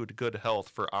continued good health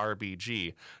for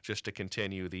RBG just to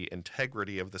continue the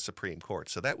integrity of the Supreme Court.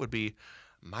 So that would be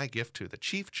my gift to the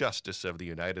Chief Justice of the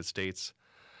United States,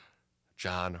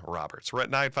 John Roberts. We're at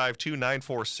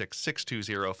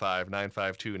 952-946-6205,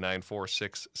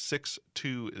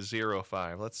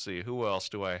 952-946-6205. Let's see, who else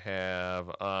do I have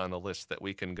on the list that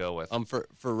we can go with? For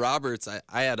Roberts, I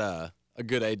had a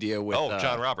good idea with...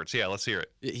 John Roberts. Yeah, let's hear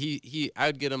it. I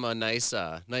would get him a nice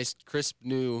crisp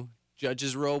new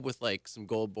judge's robe with like some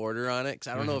gold border on it. Because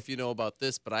I don't know if you know about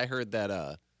this, but I heard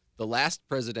that the last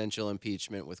presidential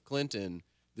impeachment with Clinton,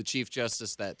 the Chief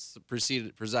Justice that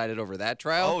presided over that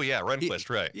trial. Oh, yeah, Rehnquist,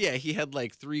 right. Yeah, he had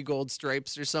like 3 gold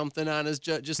stripes or something on his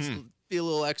just to be a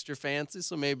little extra fancy.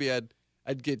 So maybe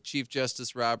I'd get Chief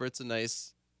Justice Roberts a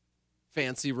nice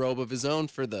fancy robe of his own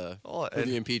for the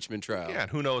impeachment trial. Yeah,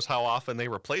 and who knows how often they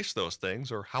replace those things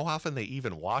or how often they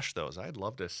even wash those. I'd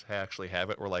love to actually have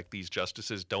it where like these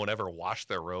justices don't ever wash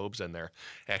their robes and they're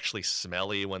actually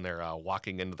smelly when they're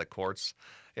walking into the courts.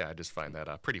 Yeah, I just find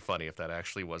that pretty funny if that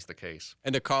actually was the case.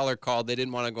 And a caller called. They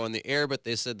didn't want to go on the air, but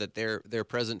they said that their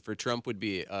present for Trump would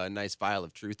be a nice vial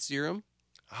of truth serum.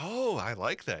 Oh, I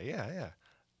like that. Yeah.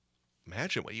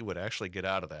 Imagine what you would actually get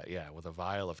out of that, with a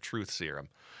vial of truth serum.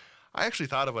 I actually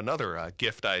thought of another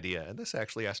gift idea, and this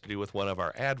actually has to do with one of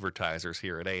our advertisers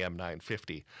here at AM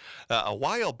 950. A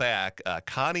while back,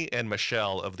 Connie and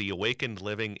Michelle of the Awakened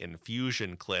Living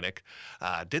Infusion Clinic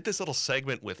did this little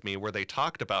segment with me where they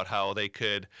talked about how they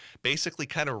could basically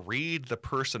kind of read the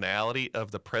personality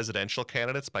of the presidential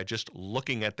candidates by just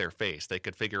looking at their face. They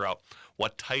could figure out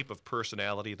what type of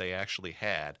personality they actually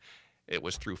had. It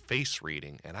was through face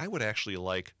reading, and I would actually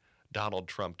like Donald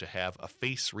Trump to have a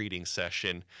face reading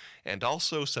session and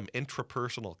also some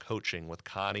intrapersonal coaching with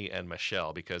Connie and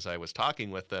Michelle, because I was talking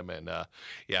with them and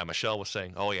Michelle was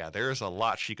saying, there's a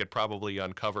lot she could probably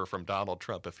uncover from Donald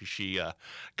Trump if she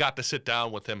got to sit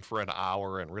down with him for an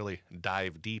hour and really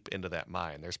dive deep into that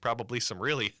mind. There's probably some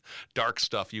really dark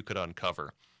stuff you could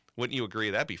uncover. Wouldn't you agree?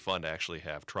 That'd be fun to actually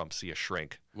have Trump see a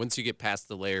shrink. Once you get past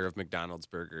the layer of McDonald's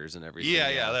burgers and everything.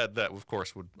 That of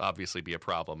course would obviously be a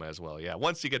problem as well. Yeah,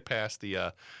 once you get past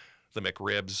the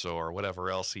McRibs or whatever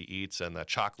else he eats and the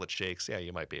chocolate shakes,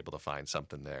 you might be able to find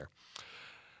something there.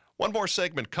 One more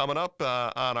segment coming up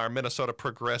on our Minnesota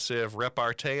Progressive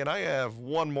Repartee, and I have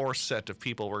one more set of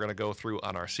people we're going to go through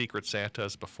on our Secret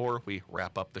Santas before we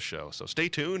wrap up the show. So stay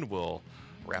tuned. We'll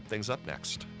wrap things up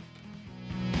next.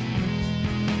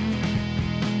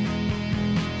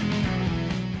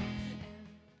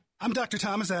 I'm Dr.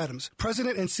 Thomas Adams,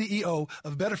 President and CEO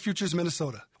of Better Futures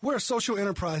Minnesota. We're a social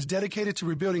enterprise dedicated to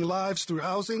rebuilding lives through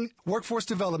housing, workforce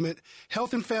development,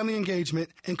 health and family engagement,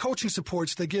 and coaching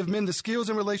supports that give men the skills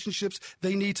and relationships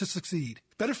they need to succeed.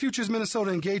 Better Futures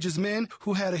Minnesota engages men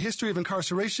who had a history of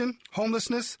incarceration,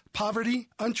 homelessness, poverty,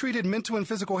 untreated mental and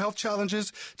physical health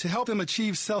challenges to help them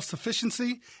achieve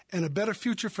self-sufficiency and a better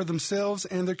future for themselves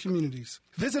and their communities.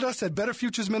 Visit us at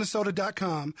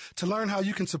betterfuturesminnesota.com to learn how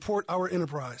you can support our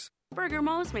enterprise. Burger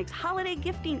Mo's makes holiday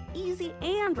gifting easy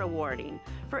and rewarding.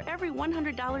 For every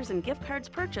 $100 in gift cards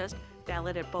purchased,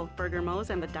 valid at both Burger Mo's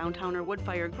and the Downtowner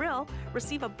Woodfire Grill,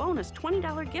 receive a bonus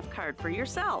 $20 gift card for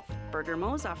yourself. Burger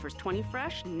Mo's offers 20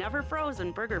 fresh, never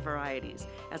frozen burger varieties,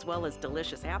 as well as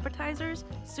delicious appetizers,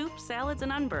 soups, salads,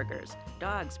 and unburgers,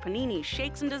 dogs, paninis,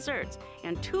 shakes, and desserts,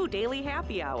 and 2 daily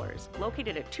happy hours.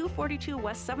 Located at 242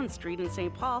 West 7th Street in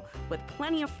St. Paul, with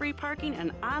plenty of free parking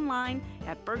and online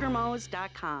at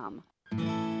burgermos.com.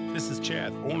 This is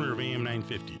Chad, owner of AM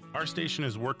 950. Our station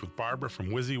has worked with Barbara from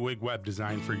WYSIWYG Web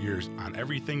Design for years on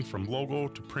everything from logo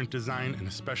to print design, and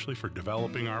especially for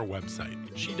developing our website.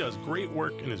 She does great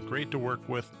work and is great to work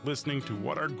with, listening to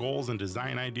what our goals and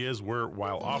design ideas were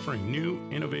while offering new,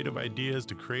 innovative ideas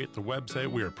to create the website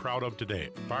we are proud of today.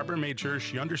 Barbara made sure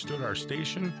she understood our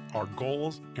station, our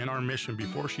goals, and our mission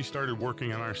before she started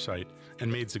working on our site and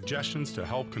made suggestions to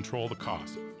help control the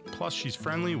cost. Plus, she's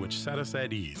friendly, which set us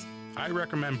at ease. I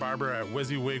recommend Barbara at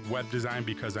WYSIWYG Web Design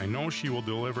because I know she will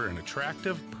deliver an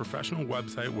attractive, professional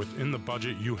website within the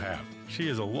budget you have. She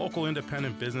is a local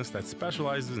independent business that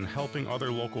specializes in helping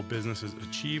other local businesses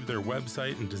achieve their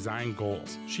website and design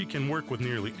goals. She can work with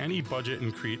nearly any budget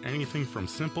and create anything from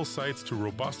simple sites to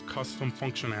robust custom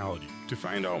functionality. To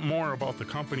find out more about the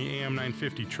company AM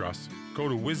 950 Trust, go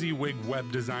to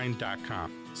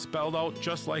WYSIWYGWebDesign.com. Spelled out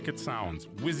just like it sounds,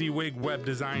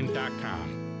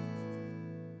 WYSIWYGWebDesign.com.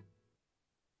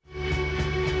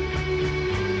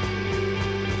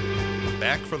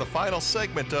 Back for the final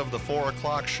segment of the 4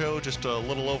 o'clock show. Just a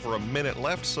little over a minute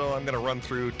left, so I'm going to run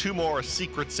through 2 more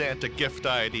Secret Santa gift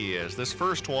ideas. This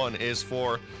first one is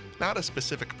for not a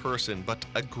specific person, but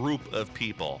a group of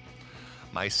people.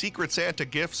 My Secret Santa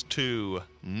gifts to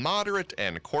moderate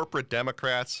and corporate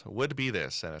Democrats would be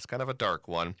this, and it's kind of a dark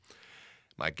one.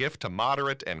 My gift to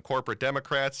moderate and corporate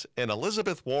Democrats, an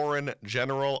Elizabeth Warren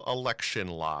general election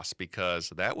loss, because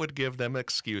that would give them an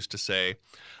excuse to say,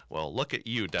 well, look at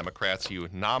you, Democrats. You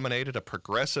nominated a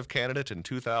progressive candidate in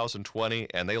 2020,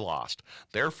 and they lost.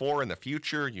 Therefore, in the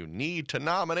future, you need to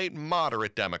nominate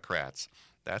moderate Democrats.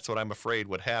 That's what I'm afraid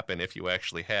would happen if you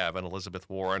actually have an Elizabeth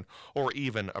Warren or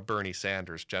even a Bernie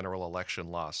Sanders general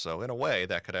election loss. So in a way,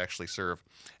 that could actually serve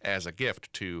as a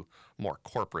gift to more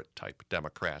corporate-type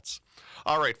Democrats.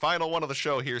 All right, final one of the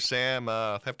show here, Sam.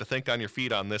 Have to think on your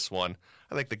feet on this one.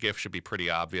 I think the gift should be pretty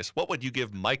obvious. What would you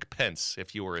give Mike Pence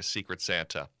if you were a Secret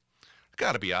Santa? It's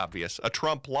got to be obvious. A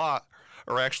Trump law,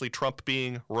 or actually Trump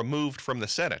being removed from the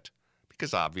Senate,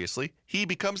 because obviously he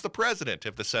becomes the president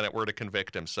if the Senate were to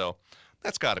convict him. So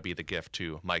that's got to be the gift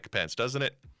to Mike Pence, doesn't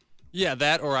it? Yeah,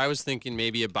 that, or I was thinking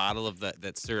maybe a bottle of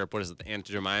that syrup. What is it, the Aunt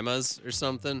Jemima's or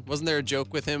something? Wasn't there a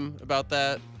joke with him about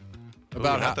that?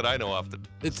 About not that I know of.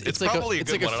 It's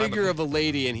like a figure of a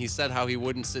lady, and he said how he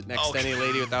wouldn't sit next to any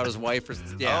lady without his wife.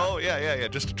 Yeah. Oh, yeah,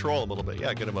 just to troll a little bit.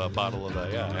 Yeah, get him a bottle of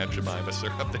Aunt Jemima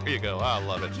syrup. There you go. I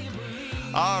love it.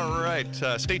 All right,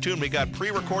 stay tuned. We got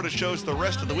pre-recorded shows the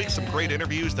rest of the week, some great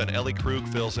interviews. Then Ellie Krug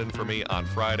fills in for me on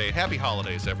Friday. Happy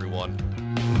holidays, everyone.